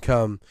 you can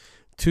come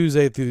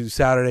Tuesday through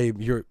Saturday.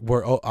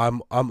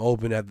 I'm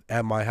open at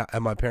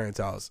my parents'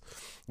 house,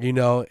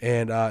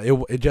 and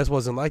it just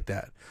wasn't like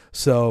that.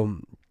 So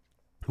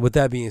with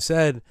that being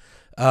said,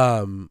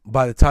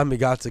 by the time it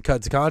got to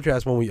Cut to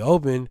Contrast when we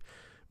opened,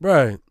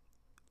 bro,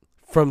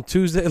 from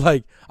Tuesday,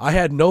 like, I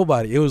had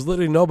nobody. It was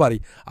literally nobody.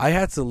 I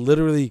had to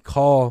literally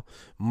call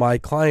my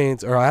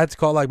clients, or I had to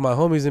call like my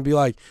homies and be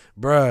like,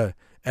 bruh,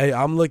 hey,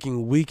 I'm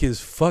looking weak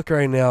as fuck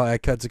right now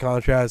at Cut to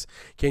Contrast.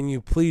 Can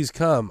you please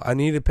come? I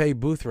need to pay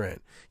booth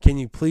rent. Can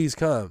you please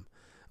come?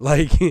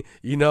 Like, and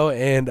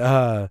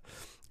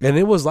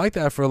it was like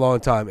that for a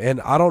long time.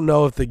 And I don't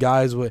know if the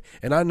guys would,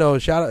 and I know,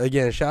 shout out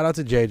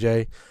to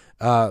JJ.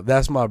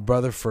 That's my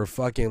brother for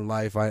fucking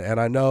life. And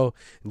I know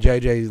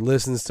JJ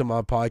listens to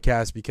my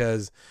podcast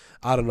because,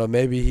 I don't know,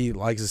 maybe he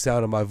likes the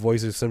sound of my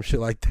voice or some shit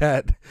like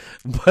that.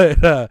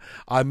 But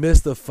I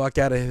miss the fuck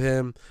out of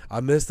him. I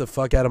miss the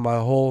fuck out of my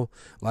whole,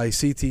 like,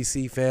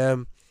 CTC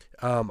fam.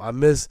 I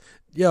miss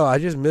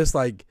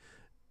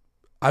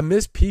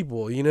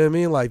people, you know what I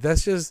mean? Like,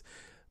 that's just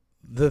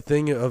the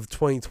thing of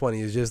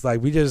 2020, is just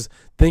like, we just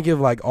think of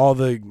like all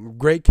the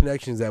great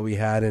connections that we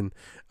had. And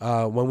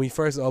when we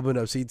first opened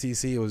up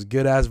CTC, it was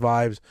good ass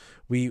vibes.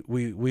 We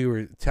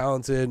were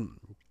talented,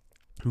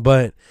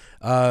 but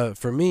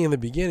for me in the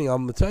beginning,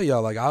 I'm gonna tell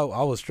y'all, like, I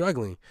was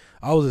struggling.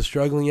 I was a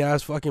struggling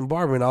ass fucking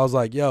barber, and I was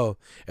like, yo.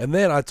 And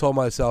then I told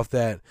myself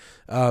that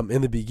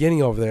in the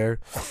beginning over there,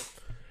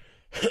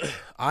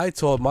 I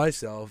told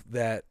myself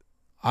that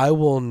I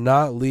will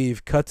not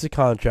leave Cut to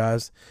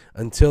Contrast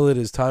until it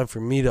is time for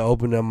me to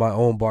open up my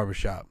own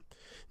barbershop.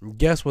 And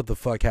guess what the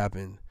fuck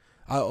happened?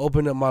 I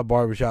opened up my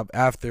barbershop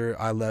after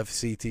I left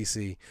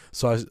CTC.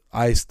 So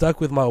I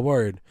stuck with my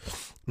word.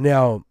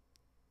 Now,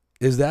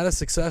 is that a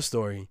success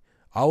story?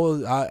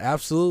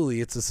 Absolutely,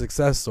 it's a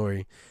success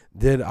story.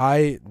 Did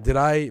I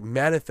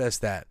manifest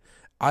that?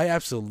 I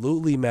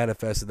absolutely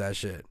manifested that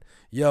shit.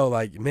 Yo,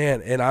 like,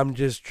 man, and I'm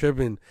just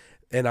tripping.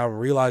 And I'm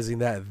realizing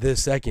that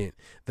this second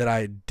that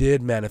I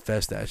did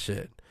manifest that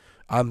shit.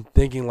 I'm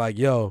thinking like,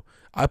 yo,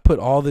 I put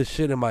all this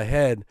shit in my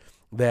head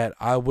that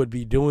I would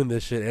be doing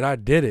this shit, and I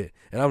did it,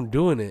 and I'm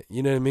doing it.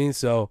 You know what I mean?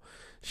 So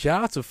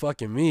shout out to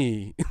fucking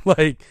me.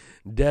 Like,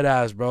 dead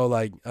ass, bro.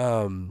 Like,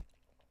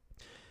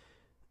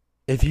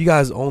 if you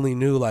guys only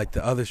knew like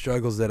the other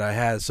struggles that I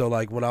had. So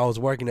like when I was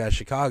working at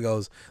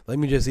Chicago's, let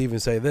me just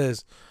even say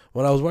this.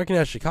 When I was working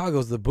at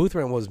Chicago's, the booth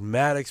rent was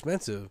mad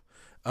expensive.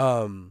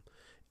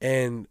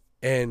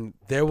 And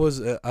there was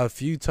a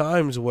few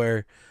times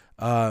where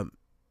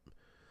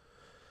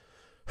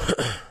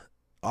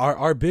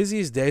our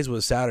busiest days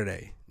was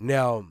Saturday.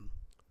 Now,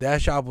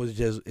 that shop was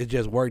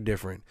just worked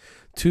different.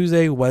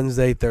 Tuesday,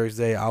 Wednesday,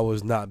 Thursday, I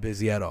was not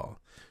busy at all.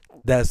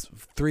 That's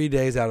 3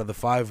 days out of the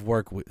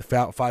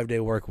 5-day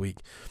work week.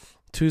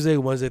 Tuesday,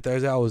 Wednesday,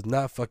 Thursday, I was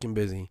not fucking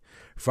busy.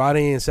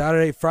 Friday and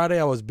Saturday,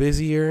 I was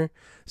busier.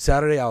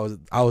 Saturday,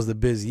 I was the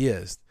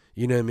busiest.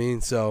 You know what I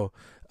mean? So,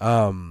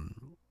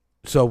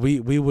 So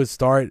we would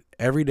start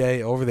every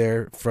day over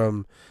there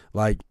from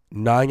like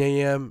 9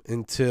 a.m.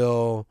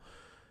 until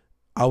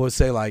I would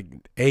say like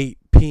 8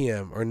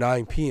 p.m. or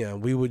 9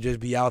 p.m. We would just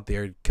be out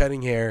there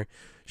cutting hair,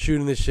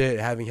 shooting the shit,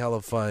 having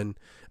hella fun.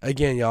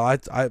 Again, y'all,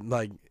 I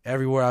like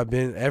everywhere I've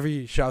been,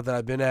 every shop that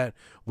I've been at,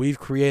 we've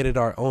created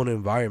our own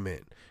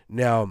environment.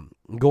 Now,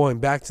 going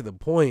back to the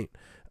point,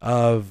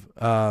 of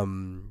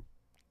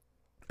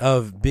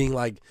being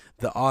like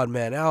the odd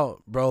man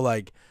out, bro.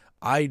 Like,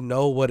 I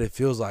know what it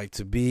feels like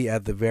to be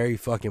at the very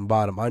fucking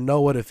bottom. I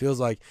know what it feels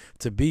like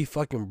to be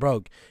fucking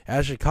broke.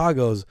 At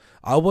Chicago's,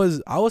 I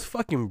was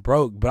fucking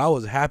broke, but I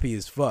was happy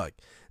as fuck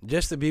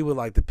just to be with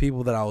like the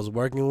people that I was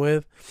working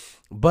with.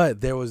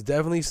 But there was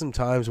definitely some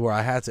times where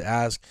I had to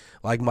ask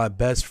like my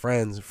best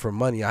friends for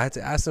money. I had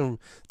to ask them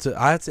to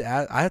I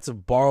had to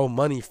borrow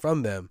money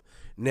from them.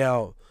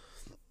 Now,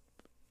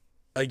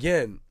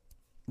 again,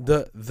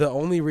 the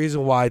only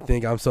reason why I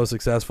think I'm so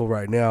successful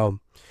right now,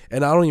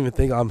 and I don't even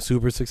think I'm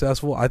super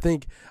successful, I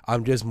think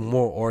I'm just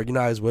more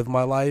organized with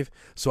my life,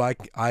 so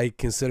I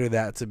consider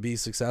that to be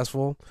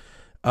successful.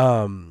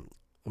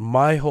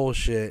 My whole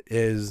shit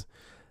is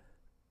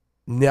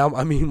now,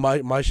 I mean,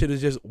 my shit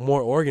is just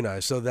more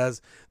organized, so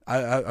that's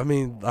I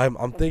mean,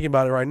 I'm thinking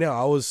about it right now.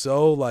 I was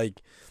so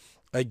like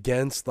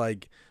against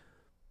like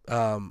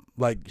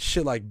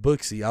shit like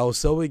Booksy. I was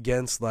so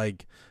against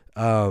like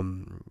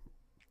um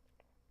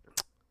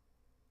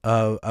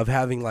of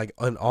having like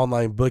an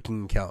online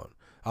booking account.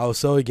 I was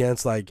so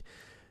against like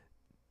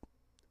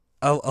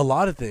a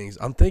lot of things.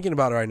 I'm thinking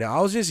about it right now.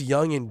 I was just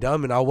young and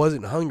dumb, and I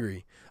wasn't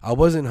hungry. I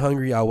wasn't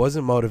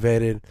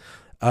motivated.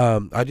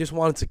 I just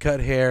wanted to cut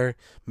hair,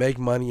 make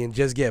money, and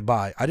just get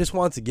by. I just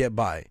wanted to get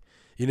by.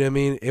 You know what I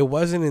mean? It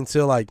wasn't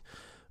until like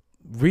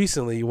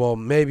recently, well,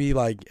 maybe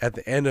like at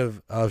the end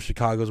of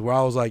Chicago's, where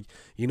I was like,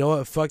 you know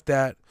what, fuck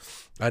that.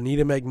 I need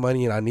to make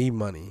money, and I need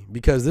money,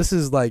 because this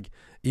is like,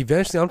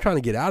 eventually I'm trying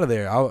to get out of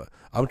there.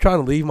 I'm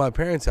trying to leave my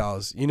parents'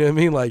 house. You know what I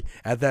mean? Like,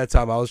 at that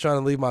time, I was trying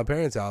to leave my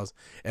parents' house,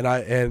 and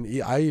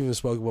I even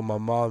spoke with my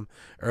mom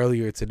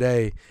earlier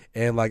today,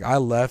 and like I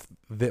left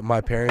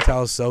my parents'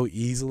 house so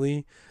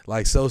easily,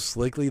 like so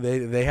slickly.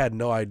 They had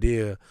no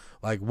idea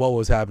like what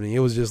was happening. It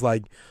was just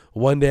like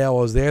one day I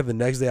was there, the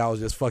next day I was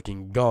just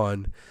fucking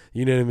gone.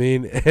 You know what I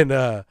mean?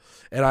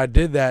 And I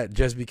did that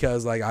just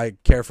because like I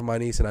care for my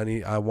niece,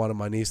 and I wanted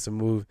my niece to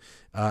move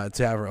to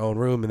have her own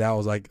room, and that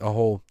was like a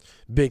whole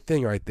big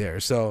thing right there.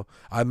 So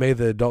I made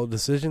the adult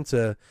decision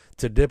to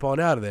dip on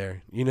out of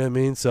there. You know what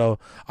I mean? So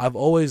I've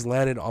always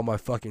landed on my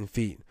fucking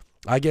feet.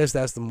 I guess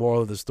that's the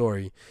moral of the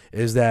story,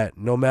 is that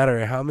no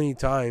matter how many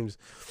times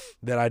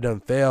that I done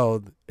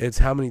failed, it's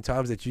how many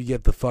times that you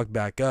get the fuck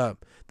back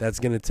up that's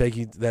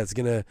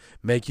gonna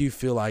make you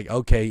feel like,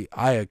 okay,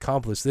 I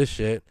accomplished this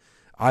shit.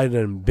 I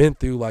done been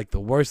through like the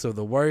worst of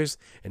the worst,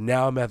 and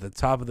now I'm at the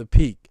top of the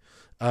peak.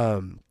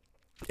 And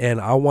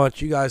I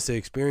want you guys to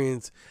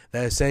experience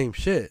that same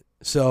shit.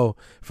 So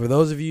for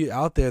those of you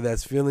out there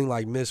that's feeling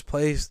like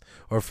misplaced,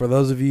 or for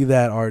those of you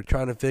that are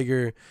trying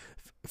to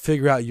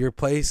figure out your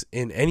place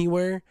in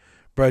anywhere,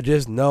 bro,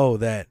 just know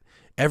that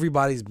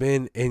everybody's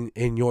been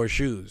in your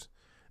shoes.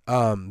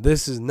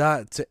 This is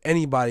not to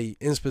anybody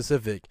in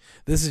specific.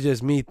 This is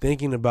just me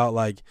thinking about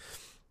like,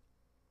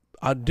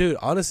 dude,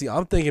 honestly,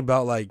 I'm thinking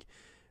about like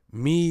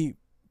me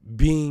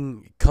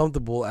being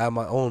comfortable at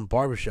my own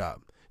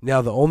barbershop.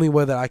 Now, the only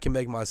way that I can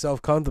make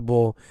myself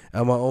comfortable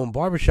at my own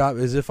barbershop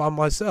is if I'm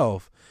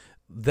myself.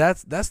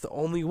 That's the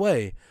only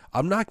way.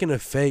 I'm not gonna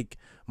fake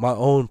my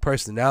own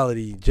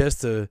personality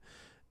just to.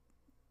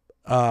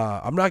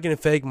 I'm not gonna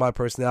fake my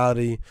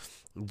personality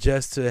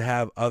just to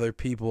have other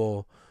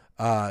people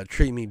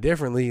treat me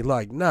differently.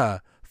 Like, nah,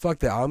 fuck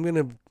that.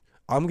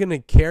 I'm gonna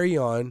carry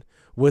on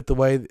with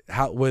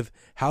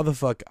how the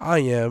fuck I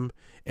am,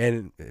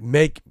 and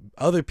make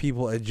other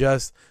people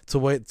adjust to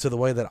the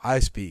way that I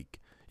speak.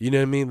 You know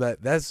what I mean?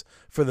 That's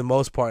for the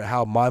most part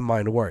how my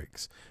mind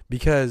works.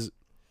 Because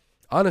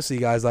honestly,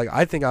 guys, like,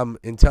 I think I'm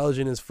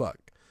intelligent as fuck.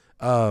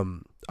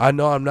 I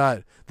know I'm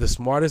not the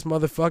smartest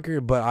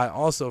motherfucker, but I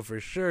also for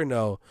sure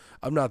know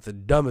I'm not the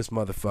dumbest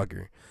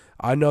motherfucker.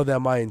 I know that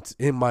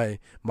my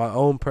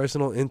own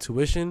personal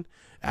intuition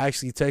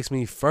actually takes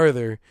me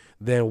further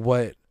than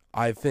what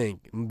I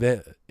think.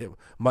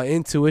 My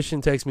intuition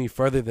takes me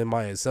further than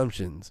my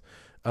assumptions.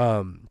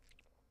 And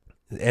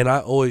I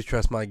always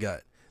trust my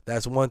gut.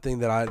 That's one thing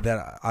that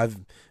I've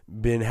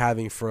been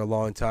having for a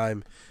long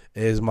time,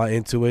 is my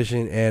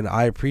intuition, and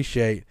I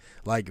appreciate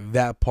like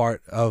that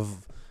part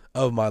of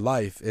my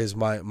life is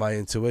my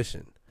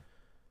intuition.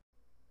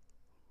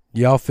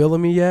 Y'all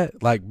feeling me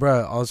yet? Like,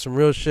 bruh, on some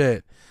real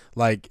shit.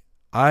 Like,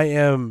 I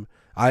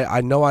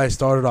know I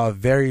started off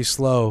very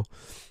slow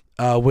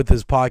with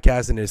this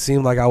podcast, and it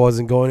seemed like I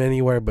wasn't going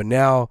anywhere, but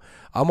now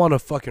I'm on a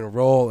fucking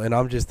roll, and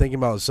I'm just thinking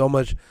about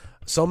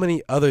so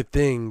many other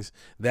things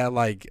that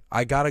like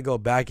I gotta go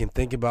back and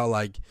think about,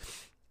 like,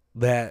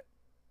 that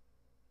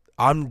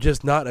I'm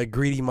just not a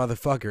greedy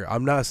motherfucker.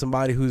 I'm not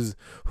somebody who's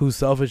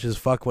selfish as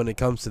fuck when it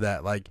comes to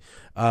that. Like,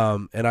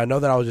 and I know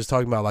that I was just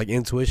talking about like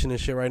intuition and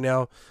shit right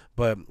now,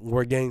 but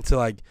we're getting to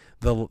like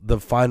the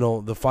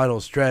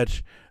final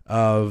stretch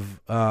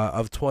of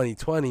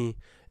 2020,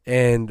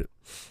 and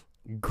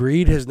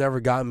greed has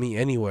never gotten me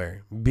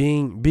anywhere.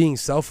 Being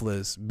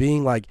selfless,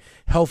 being like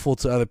helpful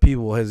to other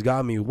people has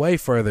got me way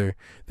further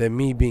than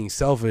me being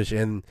selfish,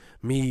 and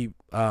me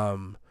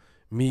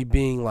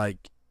being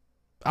like,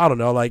 I don't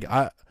know, like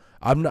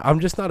I'm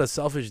just not a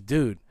selfish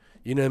dude.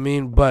 You know what I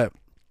mean? But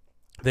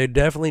there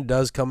definitely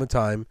does come a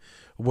time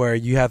where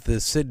you have to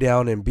sit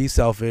down and be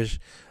selfish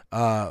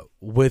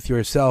with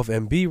yourself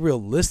and be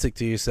realistic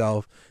to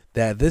yourself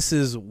that this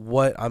is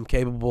what I'm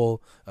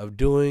capable of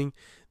doing.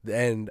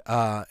 And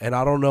I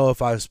don't know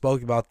if I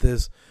spoke about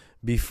this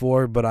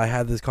before, but I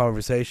had this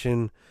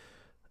conversation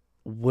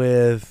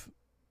with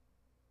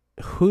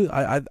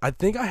I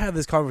think I had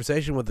this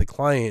conversation with the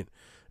client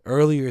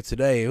earlier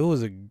today. It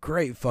was a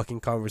great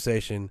fucking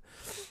conversation,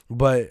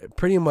 but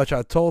pretty much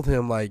I told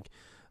him this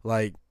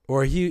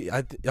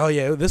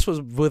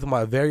was with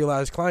my very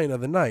last client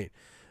of the night.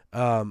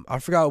 I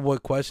forgot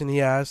what question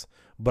he asked,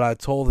 but I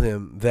told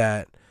him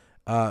that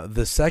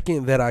the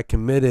second that I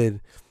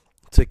committed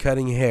to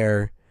cutting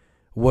hair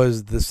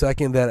was the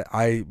second that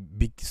I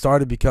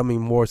started becoming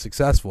more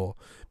successful.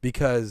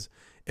 Because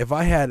if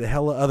I had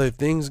hella other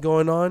things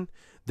going on,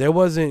 there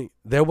wasn't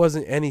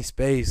any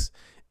space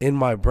in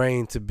my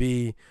brain to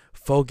be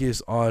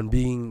focused on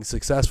being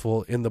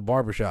successful in the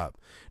barbershop.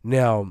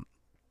 Now,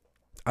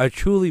 I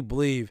truly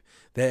believe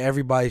that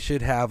everybody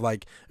should have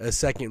like a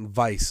second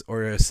vice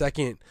or a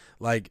second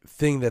like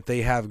thing that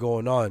they have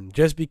going on,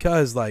 just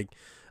because like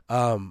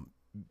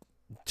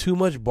too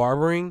much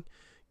barbering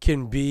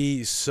can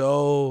be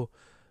so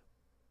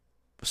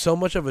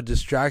much of a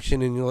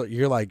distraction in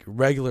your like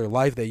regular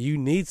life that you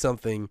need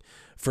something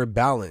for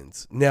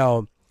balance.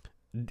 Now,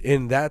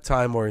 in that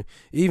time, or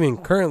even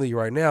currently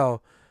right now,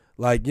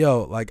 like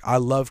I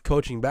love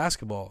coaching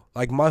basketball.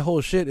 Like my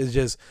whole shit is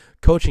just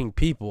coaching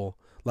people,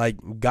 like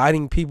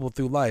guiding people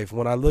through life.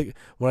 When I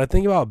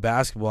think about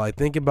basketball, I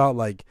think about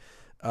like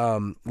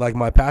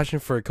my passion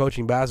for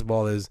coaching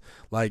basketball is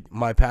like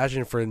my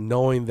passion for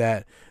knowing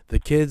that the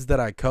kids that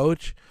I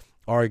coach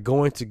are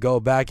going to go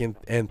back and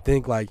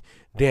think like,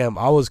 damn,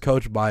 I was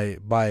coached by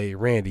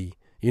Randy,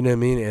 you know what I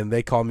mean? And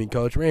they call me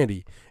Coach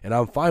Randy, and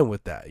I'm fine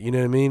with that, you know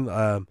what I mean?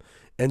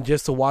 And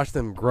just to watch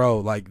them grow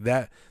like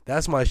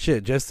that's my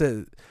shit. Just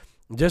to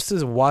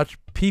watch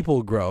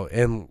people grow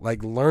and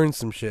like learn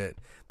some shit.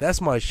 That's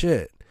my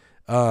shit.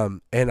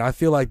 And I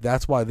feel like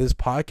that's why this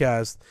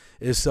podcast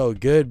is so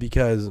good,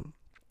 because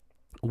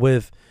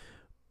with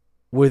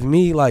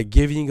me like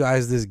giving you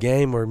guys this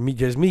game, or me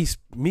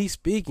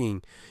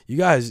speaking, you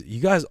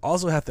guys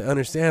also have to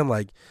understand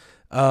like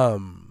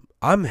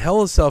I'm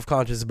hella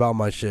self-conscious about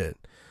my shit.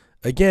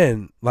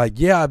 Again, like,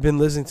 yeah, I've been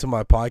listening to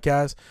my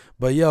podcast,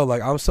 but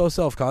like I'm so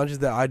self-conscious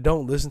that I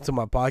don't listen to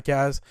my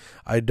podcast.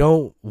 I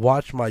don't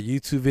watch my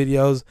YouTube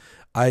videos.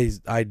 I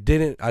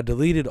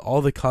deleted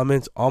all the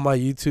comments on my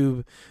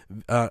YouTube,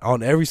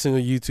 on every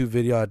single YouTube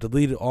video. I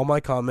deleted all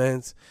my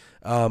comments.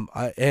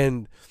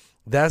 And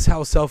that's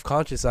how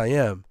self-conscious I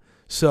am.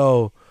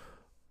 So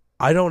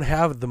I don't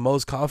have the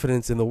most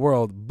confidence in the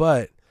world,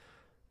 but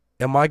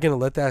am I going to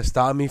let that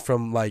stop me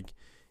from like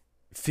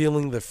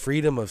feeling the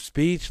freedom of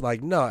speech?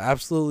 Like, no,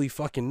 absolutely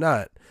fucking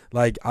not.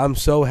 Like, I'm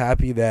so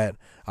happy that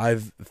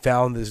I've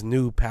found this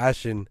new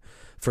passion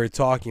for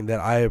talking, that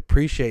I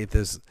appreciate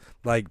this.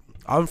 Like,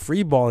 I'm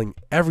freeballing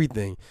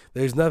everything.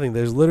 There's nothing.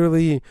 There's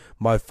literally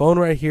my phone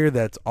right here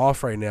that's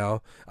off right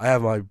now. I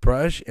have my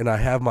brush and I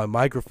have my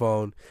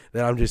microphone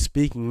that I'm just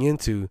speaking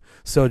into.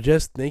 So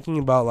just thinking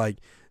about like,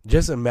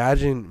 just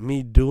imagine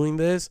me doing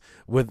this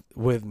with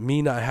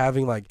me not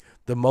having like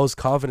the most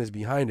confidence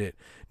behind it.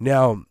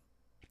 Now,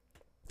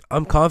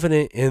 I'm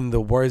confident in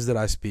the words that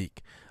I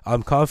speak.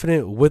 I'm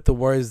confident with the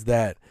words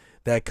that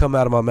come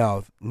out of my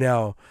mouth.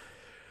 Now,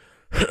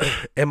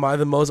 am I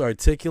the most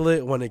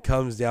articulate when it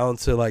comes down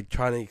to like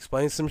trying to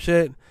explain some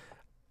shit?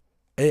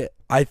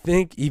 I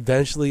think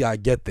eventually I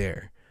get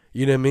there.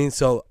 You know what I mean?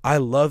 So I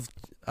love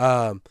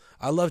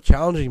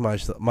challenging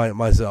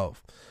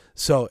myself.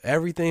 So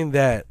everything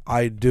that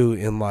I do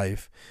in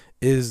life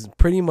is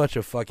pretty much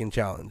a fucking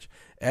challenge.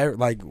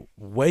 Like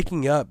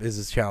waking up is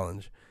a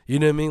challenge. You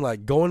know what I mean?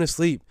 Like going to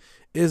sleep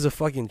is a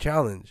fucking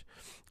challenge.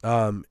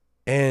 And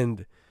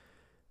am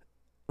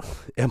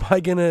I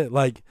gonna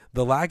like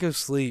the lack of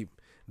sleep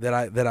that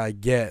I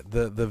get,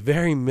 the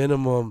very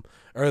minimum,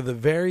 or the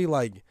very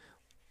like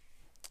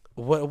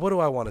what do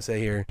I want to say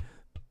here?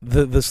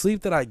 The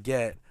sleep that I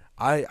get,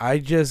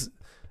 I just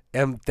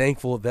am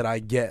thankful that I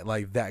get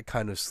like that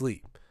kind of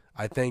sleep.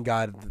 I thank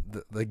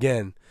God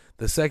again.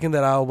 The second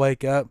that I'll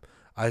wake up,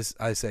 I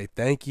say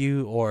thank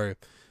you, or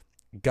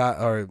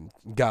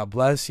God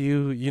bless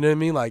you. You know what I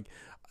mean? Like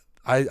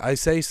I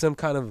say some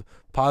kind of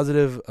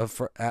positive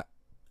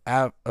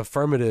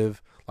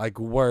affirmative like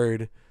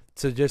word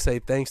to just say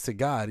thanks to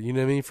God. You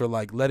know what I mean? For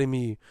like letting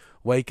me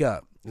wake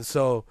up.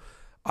 So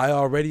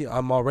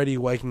I'm already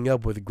waking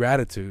up with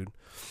gratitude.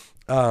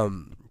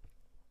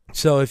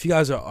 So if you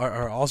guys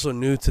are also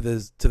new to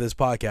this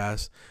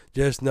podcast,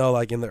 just know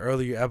like in the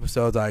earlier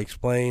episodes I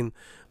explain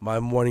my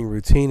morning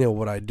routine and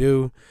what I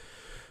do.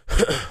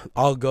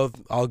 I'll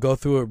go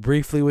through it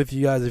briefly with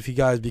you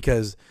guys,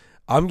 because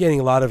I'm getting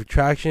a lot of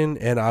traction,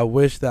 and I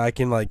wish that I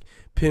can like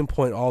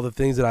pinpoint all the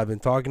things that I've been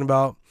talking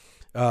about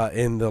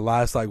in the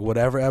last like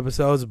whatever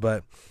episodes.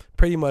 But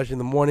pretty much in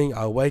the morning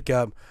I wake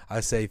up, I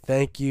say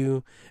thank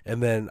you,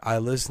 and then I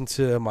listen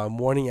to my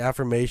morning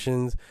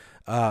affirmations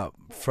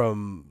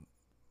from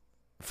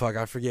fuck,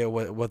 I forget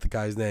what the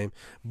guy's name,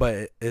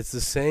 but it's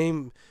the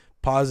same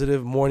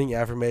positive morning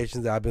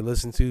affirmations that I've been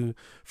listening to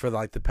for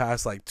like the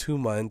past like 2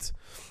 months.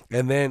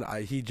 And then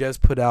he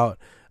just put out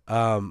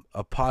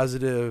a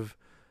positive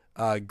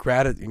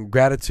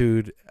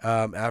gratitude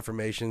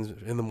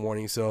affirmations in the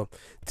morning. So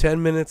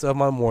 10 minutes of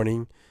my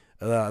morning,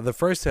 the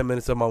first 10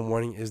 minutes of my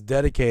morning is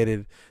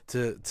dedicated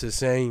to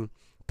saying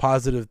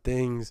positive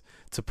things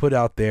to put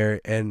out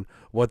there. And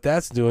what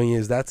that's doing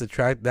is that's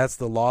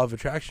the law of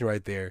attraction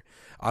right there.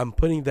 I'm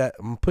putting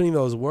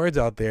those words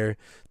out there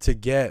to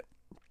get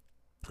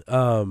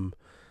to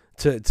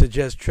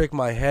just trick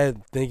my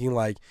head thinking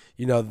like,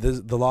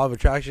 the law of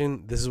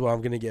attraction, this is what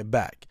I'm going to get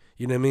back.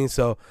 You know what I mean?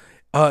 So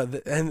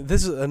and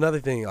this is another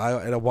thing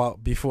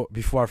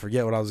before I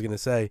forget what I was going to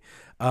say.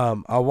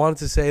 I wanted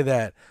to say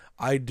that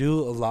I do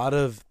a lot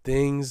of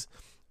things,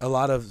 a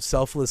lot of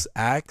selfless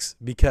acts,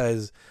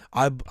 because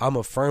I'm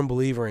a firm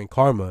believer in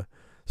karma.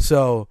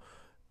 So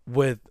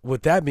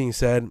with that being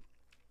said,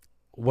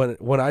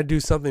 when I do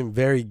something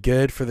very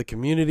good for the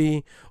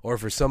community or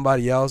for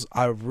somebody else,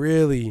 I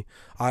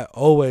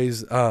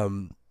always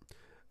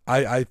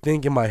I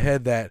think in my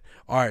head that,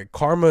 all right,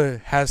 karma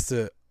has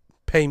to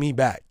pay me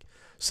back.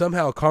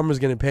 Somehow karma's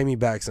going to pay me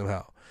back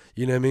somehow.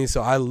 You know what I mean?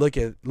 So I look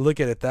at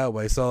it that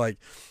way. So like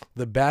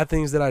the bad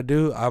things that I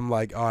do, I'm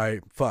like, all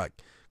right, fuck,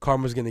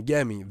 karma's going to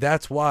get me.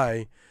 That's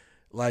why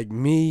like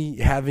me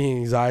having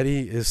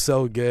anxiety is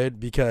so good,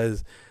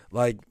 because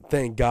like,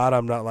 thank God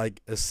I'm not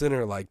like a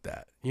sinner like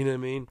that. You know what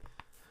I mean?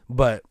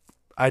 But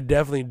I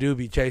definitely do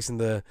be chasing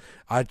the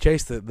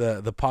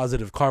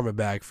positive karma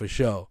bag for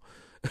sure.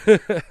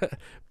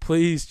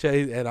 Please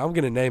chase, and I'm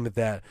going to name it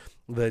that,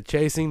 the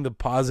chasing the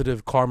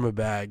positive karma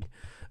bag,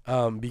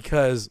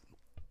 because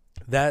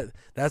that's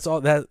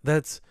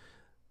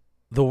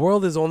the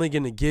world is only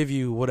going to give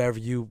you whatever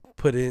you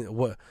put in,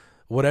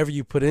 whatever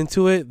you put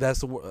into it.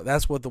 That's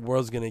what the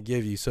world's going to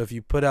give you. So if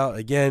you put out,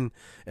 again,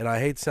 and I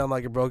hate to sound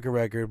like a broken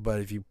record,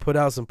 but if you put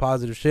out some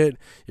positive shit,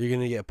 you're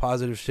going to get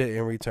positive shit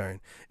in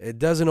return. It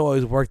doesn't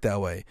always work that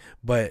way,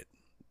 but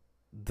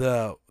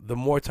the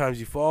more times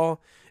you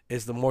fall,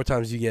 it's the more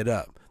times you get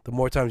up. The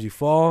more times you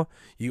fall,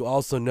 you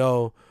also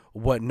know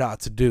what not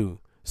to do.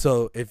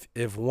 So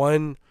if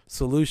one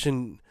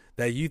solution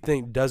that you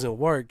think doesn't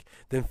work,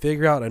 then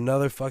figure out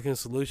another fucking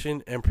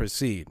solution and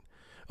proceed.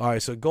 All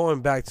right, so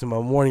going back to my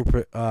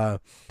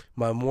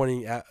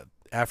morning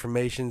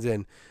affirmations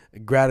and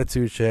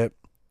gratitude shit,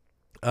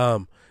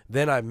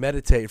 then I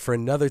meditate for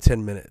another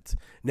 10 minutes.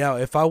 Now,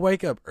 if I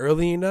wake up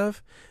early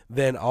enough,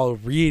 then I'll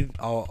read.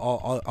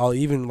 I'll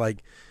even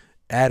like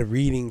add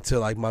reading to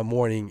like my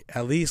morning,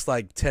 at least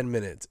like 10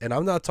 minutes. And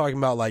I'm not talking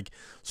about like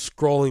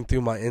scrolling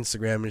through my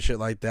Instagram and shit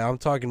like that. I'm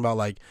talking about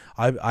like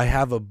I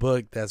have a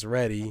book that's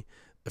ready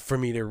for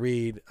me to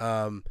read.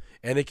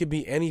 And it could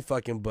be any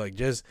fucking book.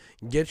 Just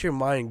get your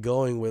mind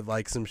going with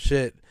like some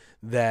shit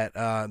that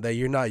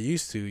you're not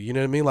used to. You know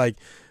what I mean? Like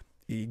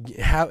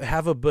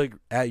have a book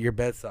at your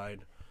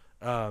bedside,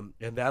 and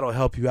that'll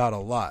help you out a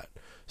lot.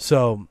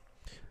 So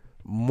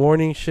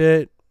morning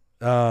shit,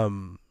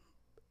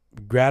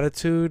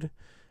 gratitude,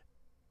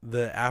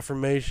 the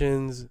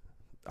affirmations.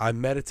 I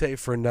meditate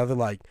for another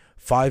like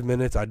 5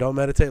 minutes. I don't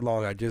meditate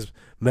long. I just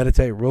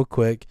meditate real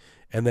quick,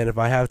 and then if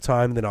I have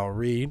time, then I'll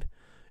read.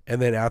 And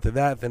then after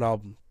that, then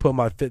I'll put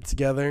my fit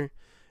together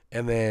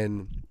and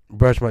then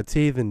brush my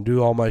teeth and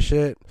do all my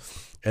shit.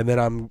 And then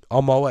I'm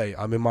on my way.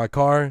 I'm in my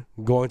car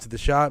going to the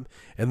shop.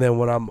 And then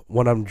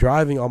when I'm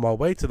driving on my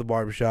way to the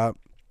barbershop,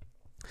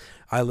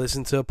 I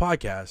listen to a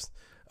podcast.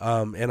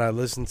 And I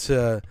listen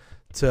to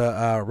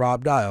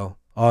Rob Dial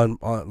on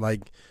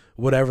like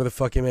whatever the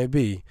fuck it may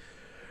be.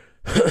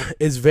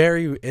 It is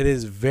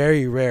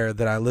very rare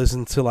that I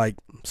listen to like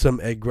some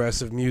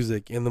aggressive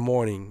music in the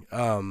morning.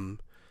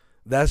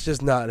 That's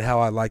just not how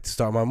I like to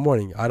start my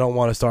morning. I don't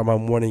want to start my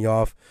morning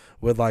off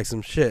with like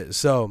some shit.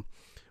 So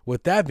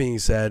with that being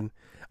said,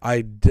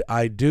 I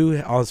do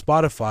on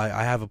Spotify,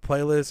 I have a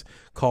playlist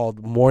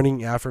called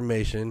Morning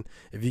Affirmation.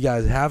 If you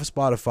guys have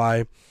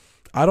Spotify,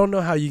 I don't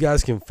know how you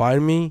guys can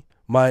find me.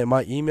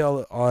 My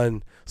email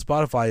on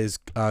Spotify is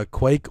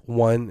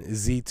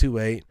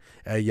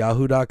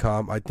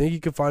quake1z28@yahoo.com. I think you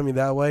can find me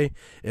that way.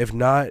 If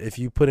not, if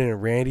you put in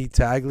Randy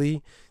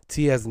Tagley,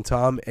 T as in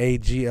Tom,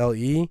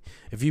 AGLE.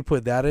 If you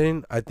put that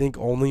in, I think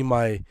only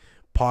my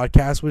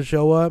podcast would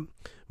show up.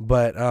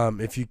 But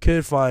if you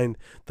could find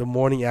the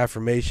morning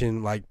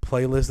affirmation like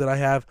playlist that I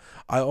have,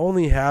 I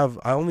only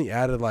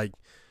added like,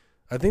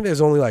 I think there's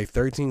only like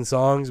 13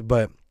 songs,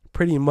 but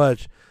pretty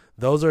much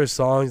those are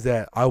songs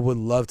that I would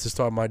love to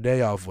start my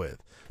day off with.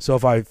 So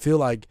if I feel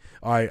like,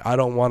 all right, I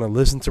don't want to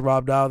listen to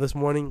Rob Dial this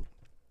morning,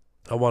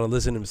 I want to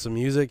listen to some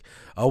music,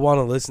 I want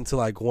to listen to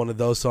like one of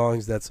those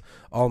songs that's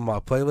on my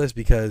playlist,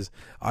 because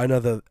I know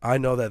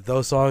that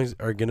those songs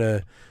are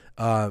gonna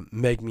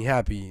make me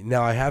happy.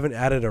 Now I haven't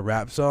added a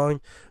rap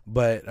song,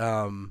 but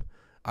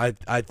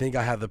I think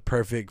I have the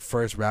perfect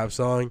first rap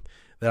song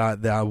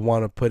that I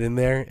want to put in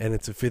there, and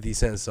it's a 50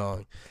 Cent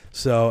song.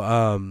 So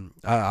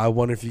I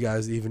wonder if you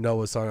guys even know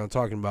what song I'm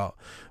talking about.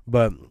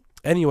 But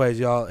anyways,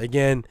 y'all,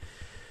 again,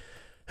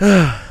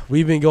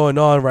 We've been going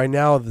on right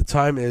now. The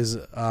time is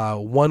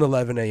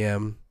 1:11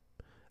 a.m.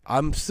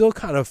 I'm still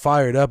kind of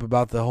fired up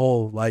about the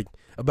whole, like,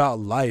 about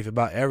life,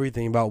 about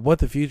everything, about what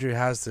the future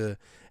has to,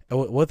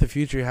 what the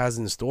future has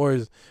in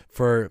stores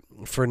for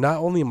not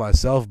only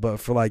myself but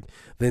for like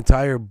the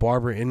entire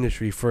barber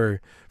industry, for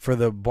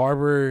the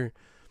barber,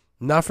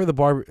 not for the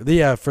barber,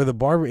 yeah, for the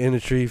barber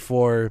industry,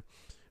 for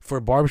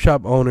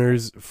barbershop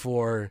owners,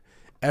 for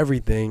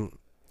everything.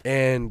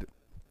 And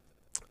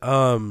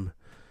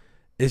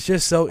it's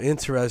just so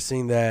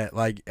interesting that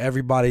like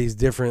everybody's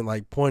different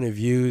like point of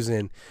views,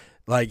 and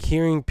like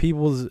hearing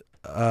people's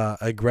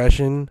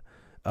aggression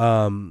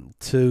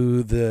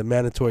to the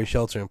mandatory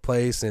shelter in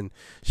place and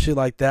shit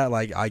like that.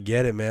 Like, I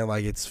get it, man.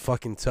 Like, it's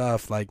fucking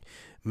tough. Like,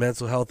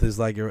 mental health is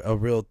like a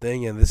real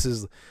thing, and this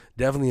is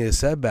definitely a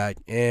setback.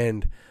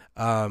 And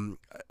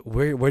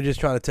we're just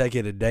trying to take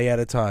it a day at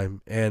a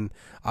time, and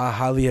I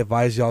highly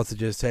advise y'all to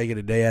just take it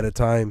a day at a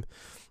time.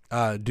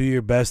 Do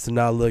your best to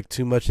not look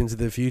too much into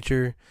the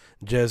future.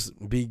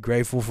 Just be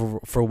grateful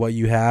for what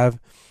you have.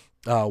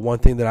 One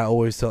thing that I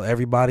always tell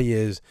everybody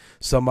is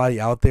somebody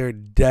out there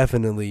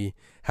definitely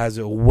has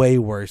it way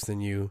worse than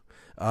you.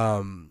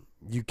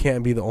 You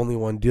can't be the only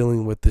one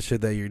dealing with the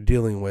shit that you're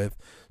dealing with.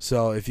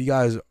 So if you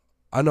guys,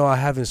 I know I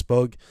haven't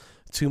spoke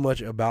too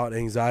much about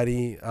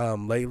anxiety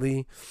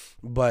lately,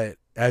 but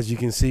as you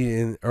can see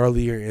in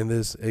earlier in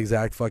this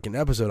exact fucking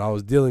episode, I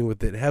was dealing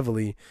with it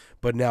heavily,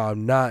 but now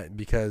I'm not,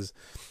 because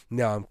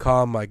now I'm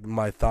calm.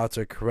 My thoughts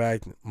are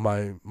correct.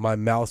 My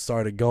mouth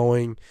started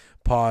going,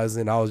 pause,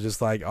 and I was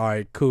just like, all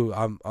right, cool.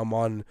 I'm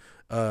on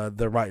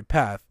the right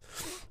path.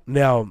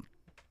 Now,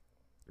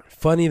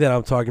 funny that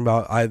I'm talking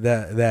about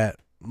that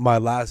my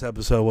last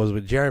episode was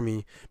with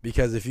Jeremy,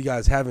 because if you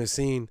guys haven't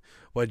seen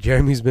what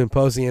Jeremy's been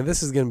posting, and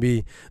this is going to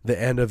be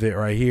the end of it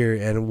right here,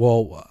 and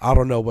well, I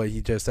don't know what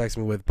he just texted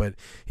me with, but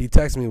he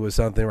texted me with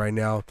something right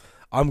now.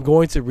 I'm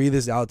going to read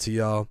this out to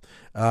y'all.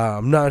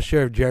 I'm not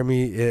sure if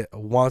Jeremy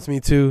wants me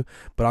to,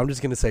 but I'm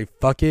just going to say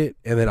fuck it,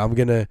 and then I'm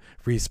going to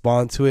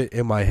respond to it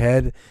in my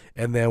head,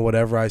 and then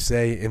whatever I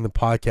say in the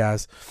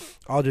podcast,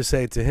 I'll just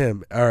say it to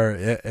him, or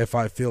if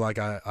I feel like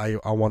I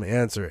want to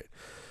answer it.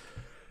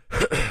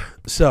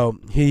 So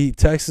he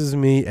texts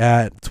me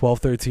at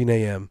 12:13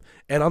 a.m.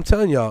 And I'm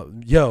telling y'all,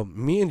 yo,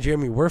 me and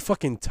Jeremy, we're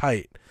fucking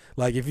tight.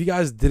 Like, if you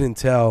guys didn't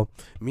tell,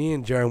 me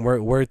and Jeremy,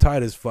 we're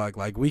tight as fuck.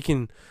 Like, we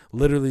can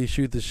literally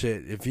shoot the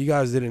shit. If you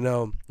guys didn't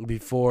know,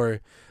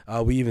 before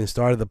we even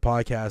started the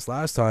podcast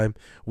last time,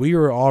 we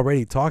were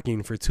already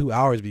talking for 2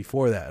 hours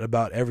before that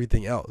about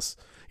everything else.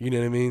 You know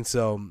what I mean?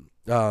 So,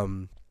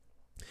 and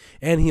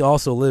he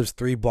also lives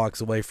 3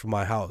 blocks away from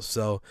my house,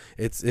 so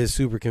it's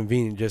super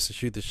convenient just to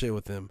shoot the shit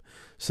with him.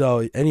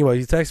 So anyway,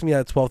 he texted me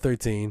at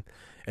 12:13,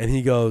 and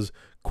he goes,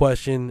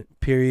 question,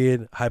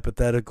 period,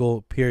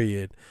 hypothetical,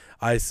 period.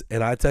 I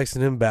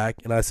texted him back,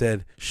 and I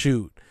said,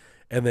 shoot.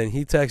 And then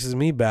he texts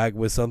me back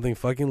with something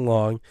fucking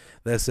long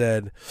that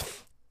said,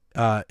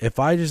 if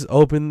I just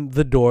open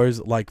the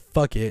doors, like,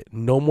 fuck it,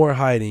 no more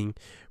hiding,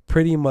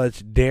 pretty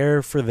much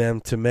dare for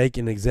them to make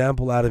an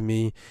example out of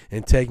me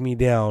and take me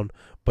down,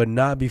 but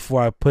not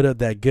before I put up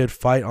that good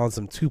fight on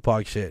some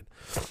Tupac shit.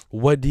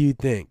 What do you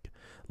think?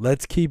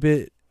 Let's keep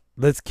it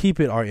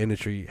our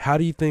industry. How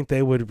do you think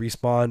they would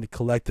respond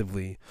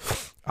collectively?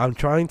 I'm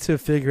trying to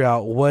figure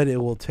out what it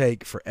will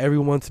take for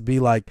everyone to be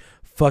like,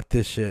 fuck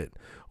this shit.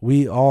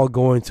 We all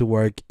going to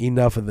work.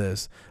 Enough of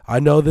this. I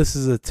know this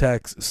is a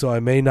text, so I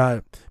may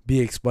not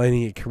be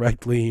explaining it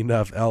correctly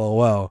enough,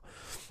 LOL.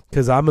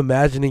 Because I'm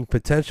imagining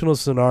potential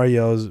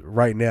scenarios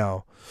right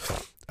now.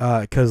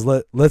 Because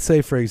let's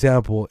say, for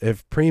example,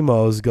 if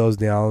Primos goes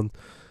down,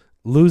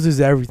 loses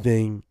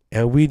everything,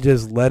 and we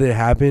just let it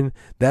happen,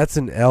 that's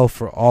an L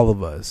for all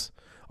of us.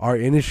 Our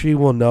industry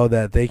will know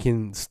that they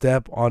can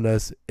step on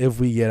us if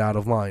we get out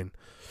of line.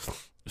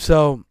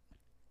 So,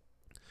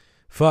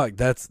 fuck,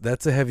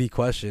 that's a heavy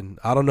question.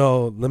 I don't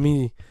know. Let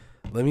me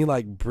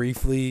like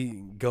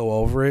briefly go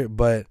over it,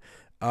 but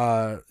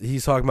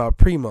he's talking about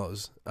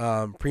Primo's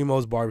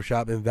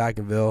Barbershop in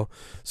Vacaville.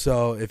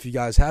 So if you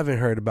guys haven't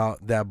heard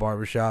about that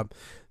barbershop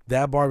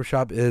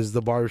is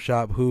the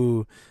barbershop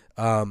who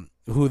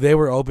they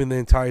were open the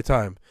entire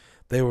time.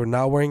 They were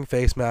not wearing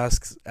face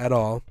masks at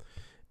all,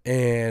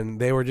 and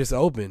they were just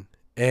open.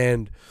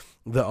 And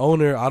the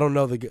owner, I don't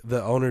know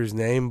the owner's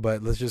name,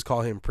 but let's just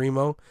call him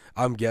Primo.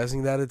 I'm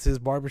guessing that it's his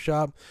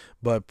barbershop,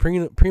 but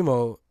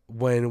Primo,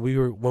 when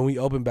we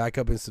opened back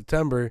up in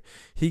September,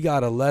 he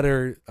got a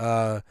letter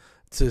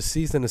to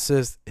cease and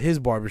desist his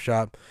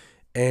barbershop,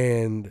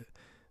 and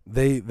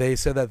they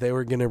said that they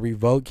were going to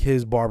revoke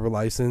his barber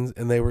license,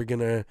 and they were going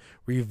to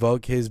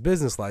revoke his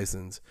business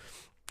license.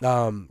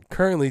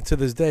 Currently, to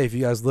this day, if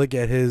you guys look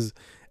at his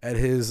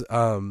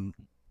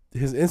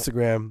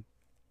Instagram,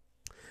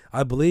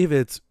 I believe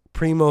it's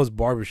Primo's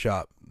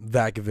Barbershop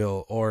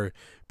Vacaville, or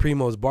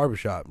Primo's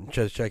Barbershop.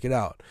 Just check it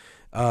out.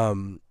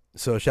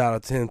 So shout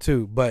out to him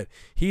too. But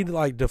he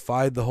like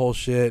defied the whole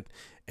shit,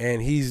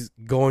 and he's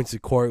going to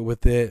court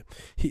with it.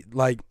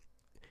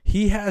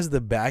 He has the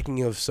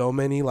backing of so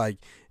many like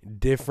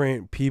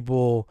different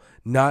people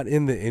not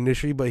in the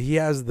industry, but he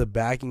has the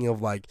backing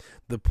of like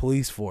the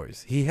police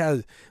force. He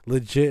has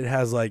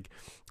like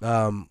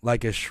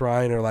a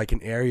shrine or like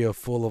an area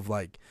full of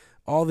like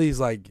all these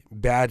like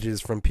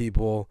badges from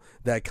people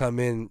that come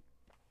in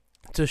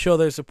to show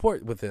their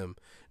support with him.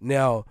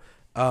 Now,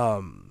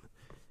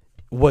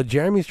 what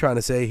Jeremy's trying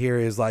to say here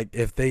is like,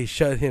 if they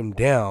shut him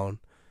down,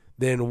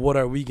 then what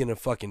are we gonna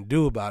fucking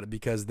do about it?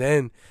 Because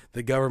then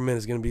the government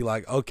is gonna be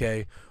like,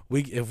 okay,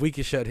 if we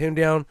can shut him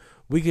down,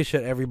 we can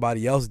shut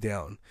everybody else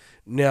down.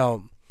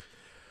 Now,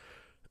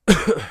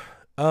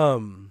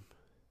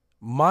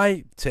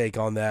 my take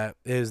on that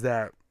is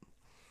that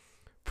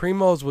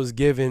Primoz was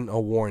given a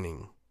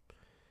warning.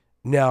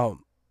 Now,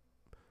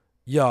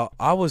 y'all,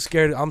 I was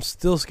scared. I'm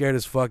still scared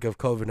as fuck of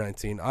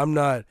COVID-19.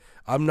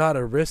 I'm not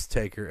a risk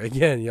taker.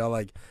 Again, y'all,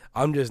 like,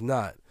 I'm just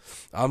not.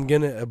 I'm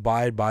gonna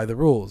abide by the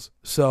rules.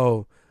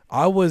 So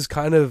I was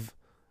kind of,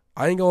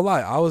 I ain't gonna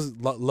lie, I was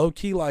low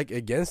key like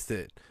against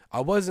it. I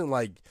wasn't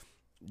like,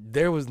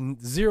 there was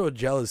zero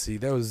jealousy,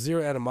 there was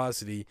zero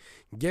animosity.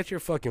 Get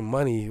your fucking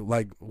money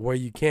like where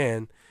you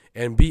can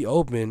and be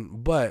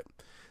open, but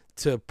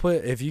to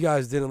put, if you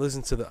guys didn't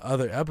listen to the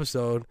other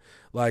episode,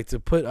 like to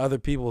put other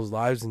people's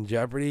lives in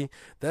jeopardy,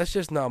 that's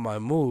just not my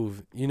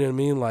move. You know what I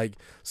mean? Like,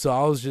 so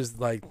I was just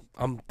like,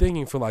 I'm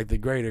thinking for like the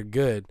greater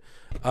good.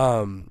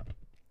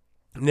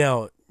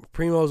 Now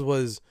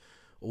Primoz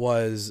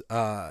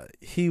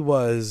he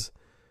was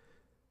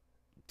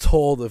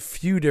told a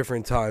few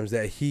different times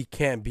that he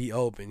can't be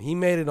open. He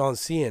made it on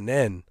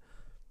CNN.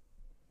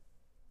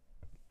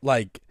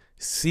 Like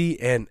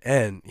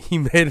CNN. He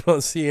made it on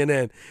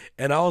CNN.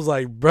 And I was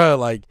like, bro,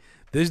 like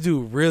this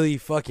dude really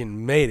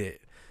fucking made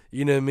it.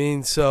 You know what I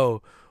mean?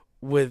 So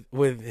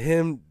with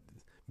him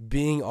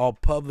being all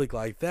public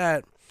like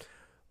that,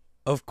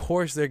 of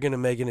course they're gonna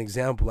make an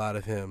example out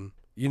of him.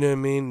 You know what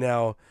I mean?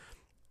 Now,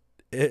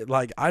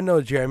 like I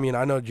know Jeremy, and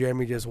I know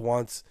Jeremy just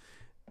wants.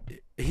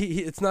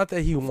 It's not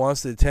that he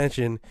wants the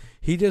attention.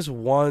 He just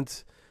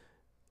wants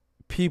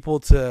people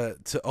to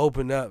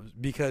open up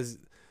because,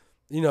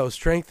 you know,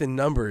 strength in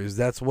numbers.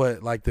 That's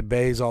what like the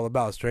Bay is all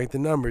about. Strength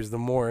in numbers. The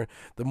more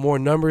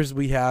numbers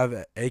we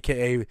have,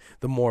 aka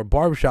the more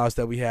barbershops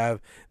that we have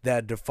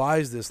that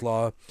defies this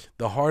law,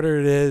 the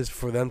harder it is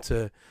for them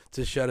to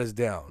shut us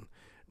down.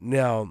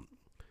 Now,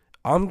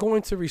 I'm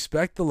going to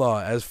respect the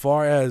law as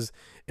far as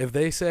if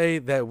they say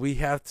that we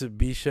have to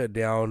be shut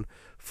down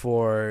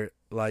for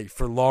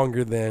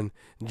longer than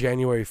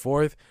January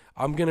 4th,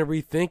 I'm going to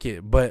rethink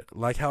it. But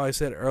like how I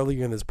said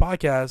earlier in this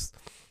podcast,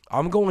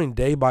 I'm going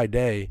day by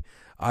day.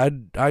 I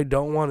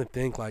don't want to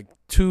think like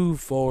too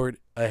forward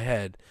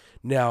ahead.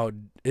 Now,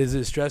 is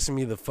it stressing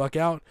me the fuck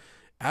out?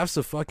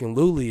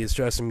 Absolutely, it's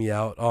stressing me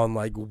out on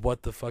like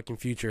what the fucking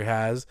future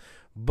has.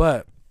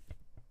 But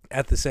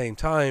at the same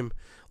time,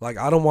 like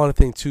I don't want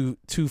to think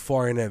too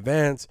far in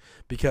advance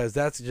because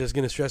that's just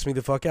gonna stress me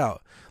the fuck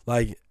out.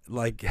 Like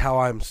how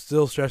I'm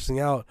still stressing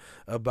out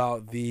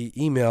about the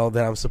email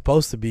that I'm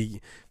supposed to be,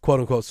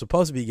 quote unquote,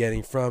 supposed to be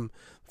getting from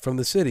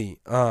the city.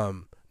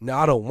 Now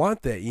I don't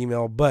want that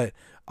email, but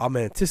I'm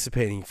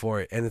anticipating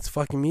for it, and it's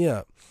fucking me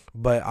up.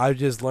 But I've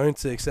just learned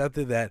to accept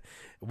it, that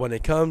when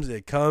it comes,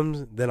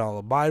 then I'll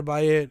abide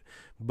by it.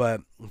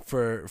 But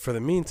for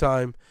the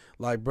meantime,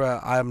 like,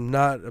 bruh, I'm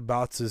not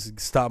about to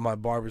stop my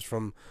barbers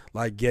from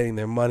like getting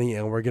their money,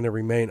 and we're gonna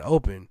remain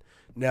open.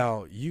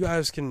 Now, you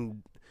guys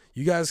can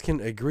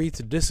agree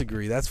to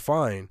disagree. That's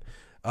fine.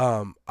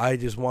 I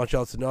just want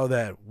y'all to know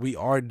that we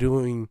are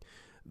doing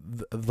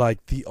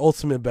like the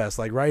ultimate best.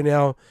 Like right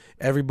now,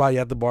 everybody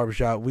at the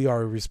barbershop, we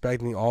are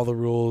respecting all the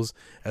rules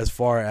as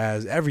far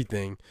as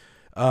everything.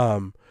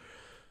 So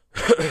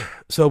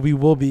we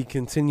will be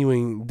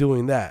continuing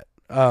doing that.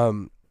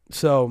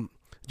 So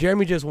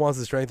Jeremy just wants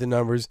to strengthen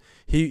numbers.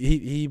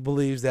 He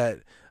believes that,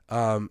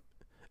 and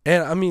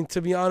I mean,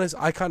 to be honest,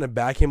 I kind of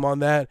back him on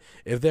that.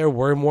 If there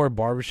were more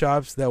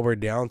barbershops that were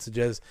down to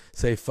just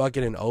say fuck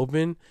it and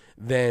open,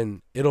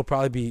 then it'll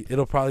probably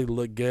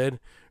look good,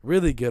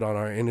 really good on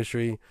our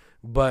industry.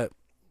 But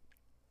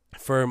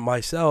for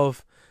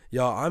myself,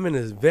 y'all, I'm in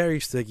a very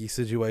sticky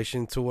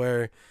situation to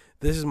where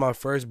this is my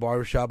first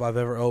barbershop I've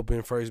ever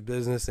opened, first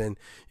business, and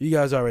you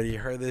guys already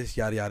heard this,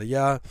 yada, yada,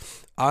 yada.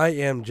 I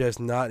am just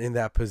not in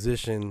that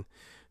position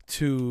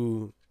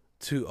to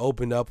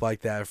open up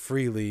like that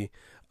freely.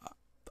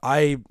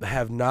 I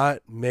have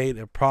not made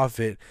a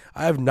profit.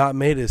 I have not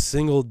made a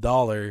single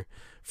dollar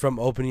from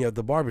opening up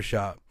the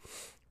barbershop.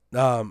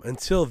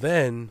 Until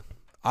then,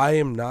 I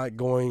am not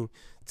going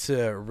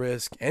to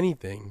risk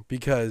anything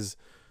because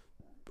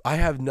I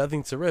have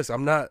nothing to risk.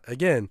 I'm not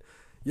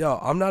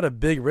a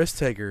big risk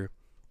taker.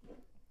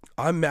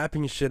 I'm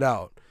mapping shit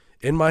out.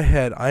 In my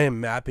head, I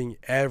am mapping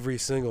every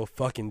single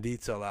fucking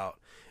detail out.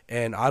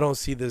 And I don't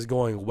see this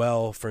going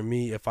well for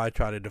me if I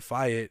try to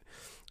defy it.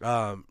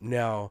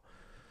 Now,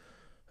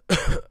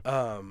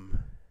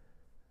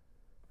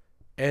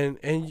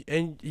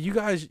 and you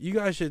guys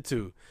should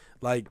too.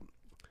 Like,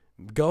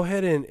 go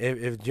ahead and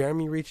if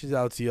Jeremy reaches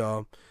out to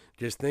y'all,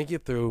 just think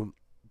it through.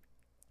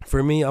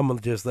 for me, I'm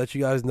gonna just let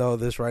you guys know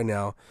this right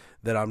now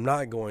that I'm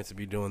not going to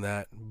be doing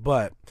that.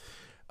 But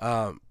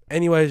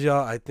anyways,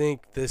 y'all, I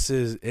think this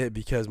is it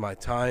because my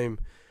time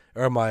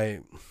or my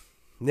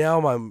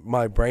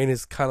brain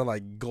is kind of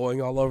like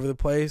going all over the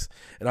place,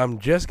 and I'm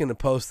just gonna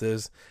post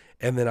this,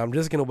 and then I'm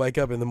just gonna wake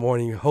up in the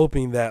morning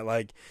hoping that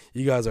like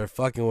you guys are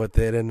fucking with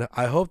it, and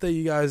I hope that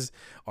you guys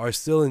are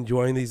still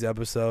enjoying these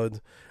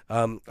episodes.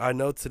 I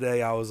know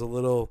today I was a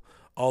little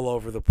all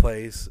over the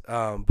place,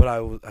 but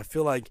I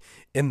feel like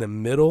in the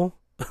middle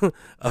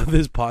of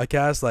this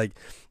podcast, like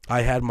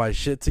I had my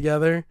shit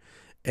together,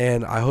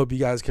 and I hope you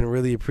guys can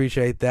really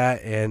appreciate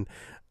that. And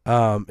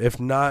if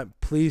not,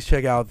 please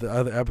check out the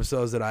other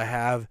episodes that I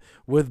have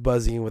with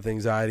Buzzing with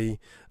Anxiety.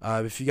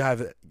 If you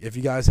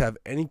guys have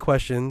any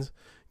questions,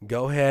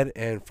 go ahead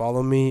and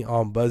follow me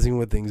on Buzzing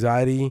with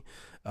Anxiety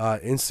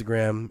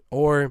Instagram,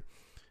 or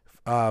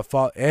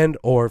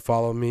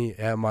follow me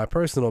at my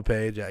personal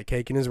page at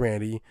Caking is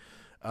Randy,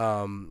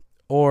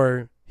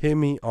 or hit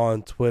me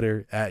on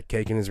Twitter at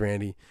Caking is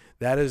Randy.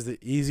 That is the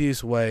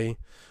easiest way.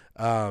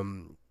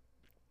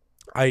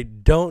 I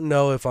don't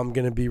know if I'm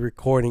going to be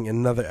recording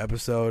another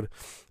episode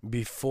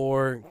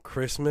before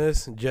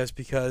Christmas, just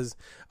because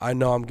I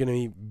know I'm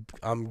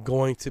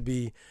going to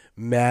be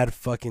mad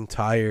fucking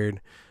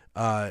tired,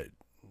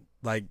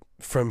 like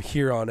from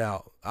here on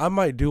out. I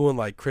might do one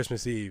like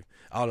Christmas Eve.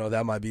 I don't know,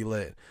 that might be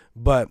lit.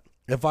 But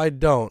if I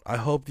don't, I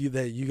hope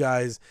that you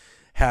guys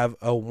have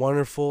a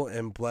wonderful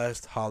and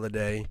blessed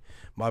holiday.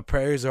 My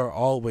prayers are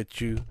all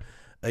with you.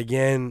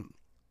 Again,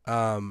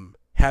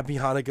 happy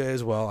Hanukkah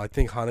as well. I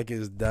think Hanukkah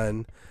is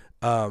done.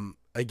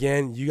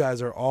 Again, you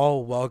guys are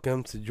all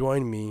welcome to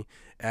join me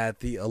at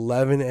the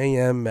 11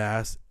 a.m.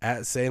 Mass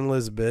at St.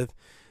 Elizabeth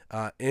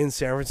in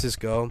San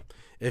Francisco.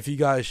 If you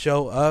guys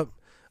show up,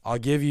 I'll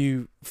give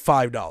you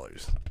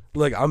 $5.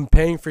 Look, I'm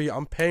paying for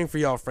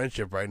y'all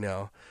friendship right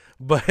now.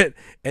 But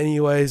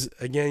anyways,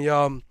 again,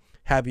 y'all,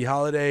 happy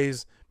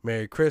holidays,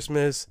 Merry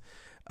Christmas.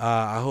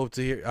 I hope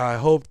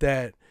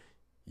that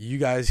you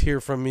guys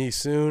hear from me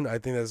soon. I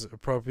think that's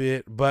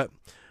appropriate. But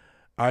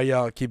all right,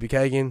 y'all, keep it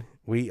caking.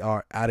 We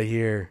are out of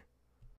here.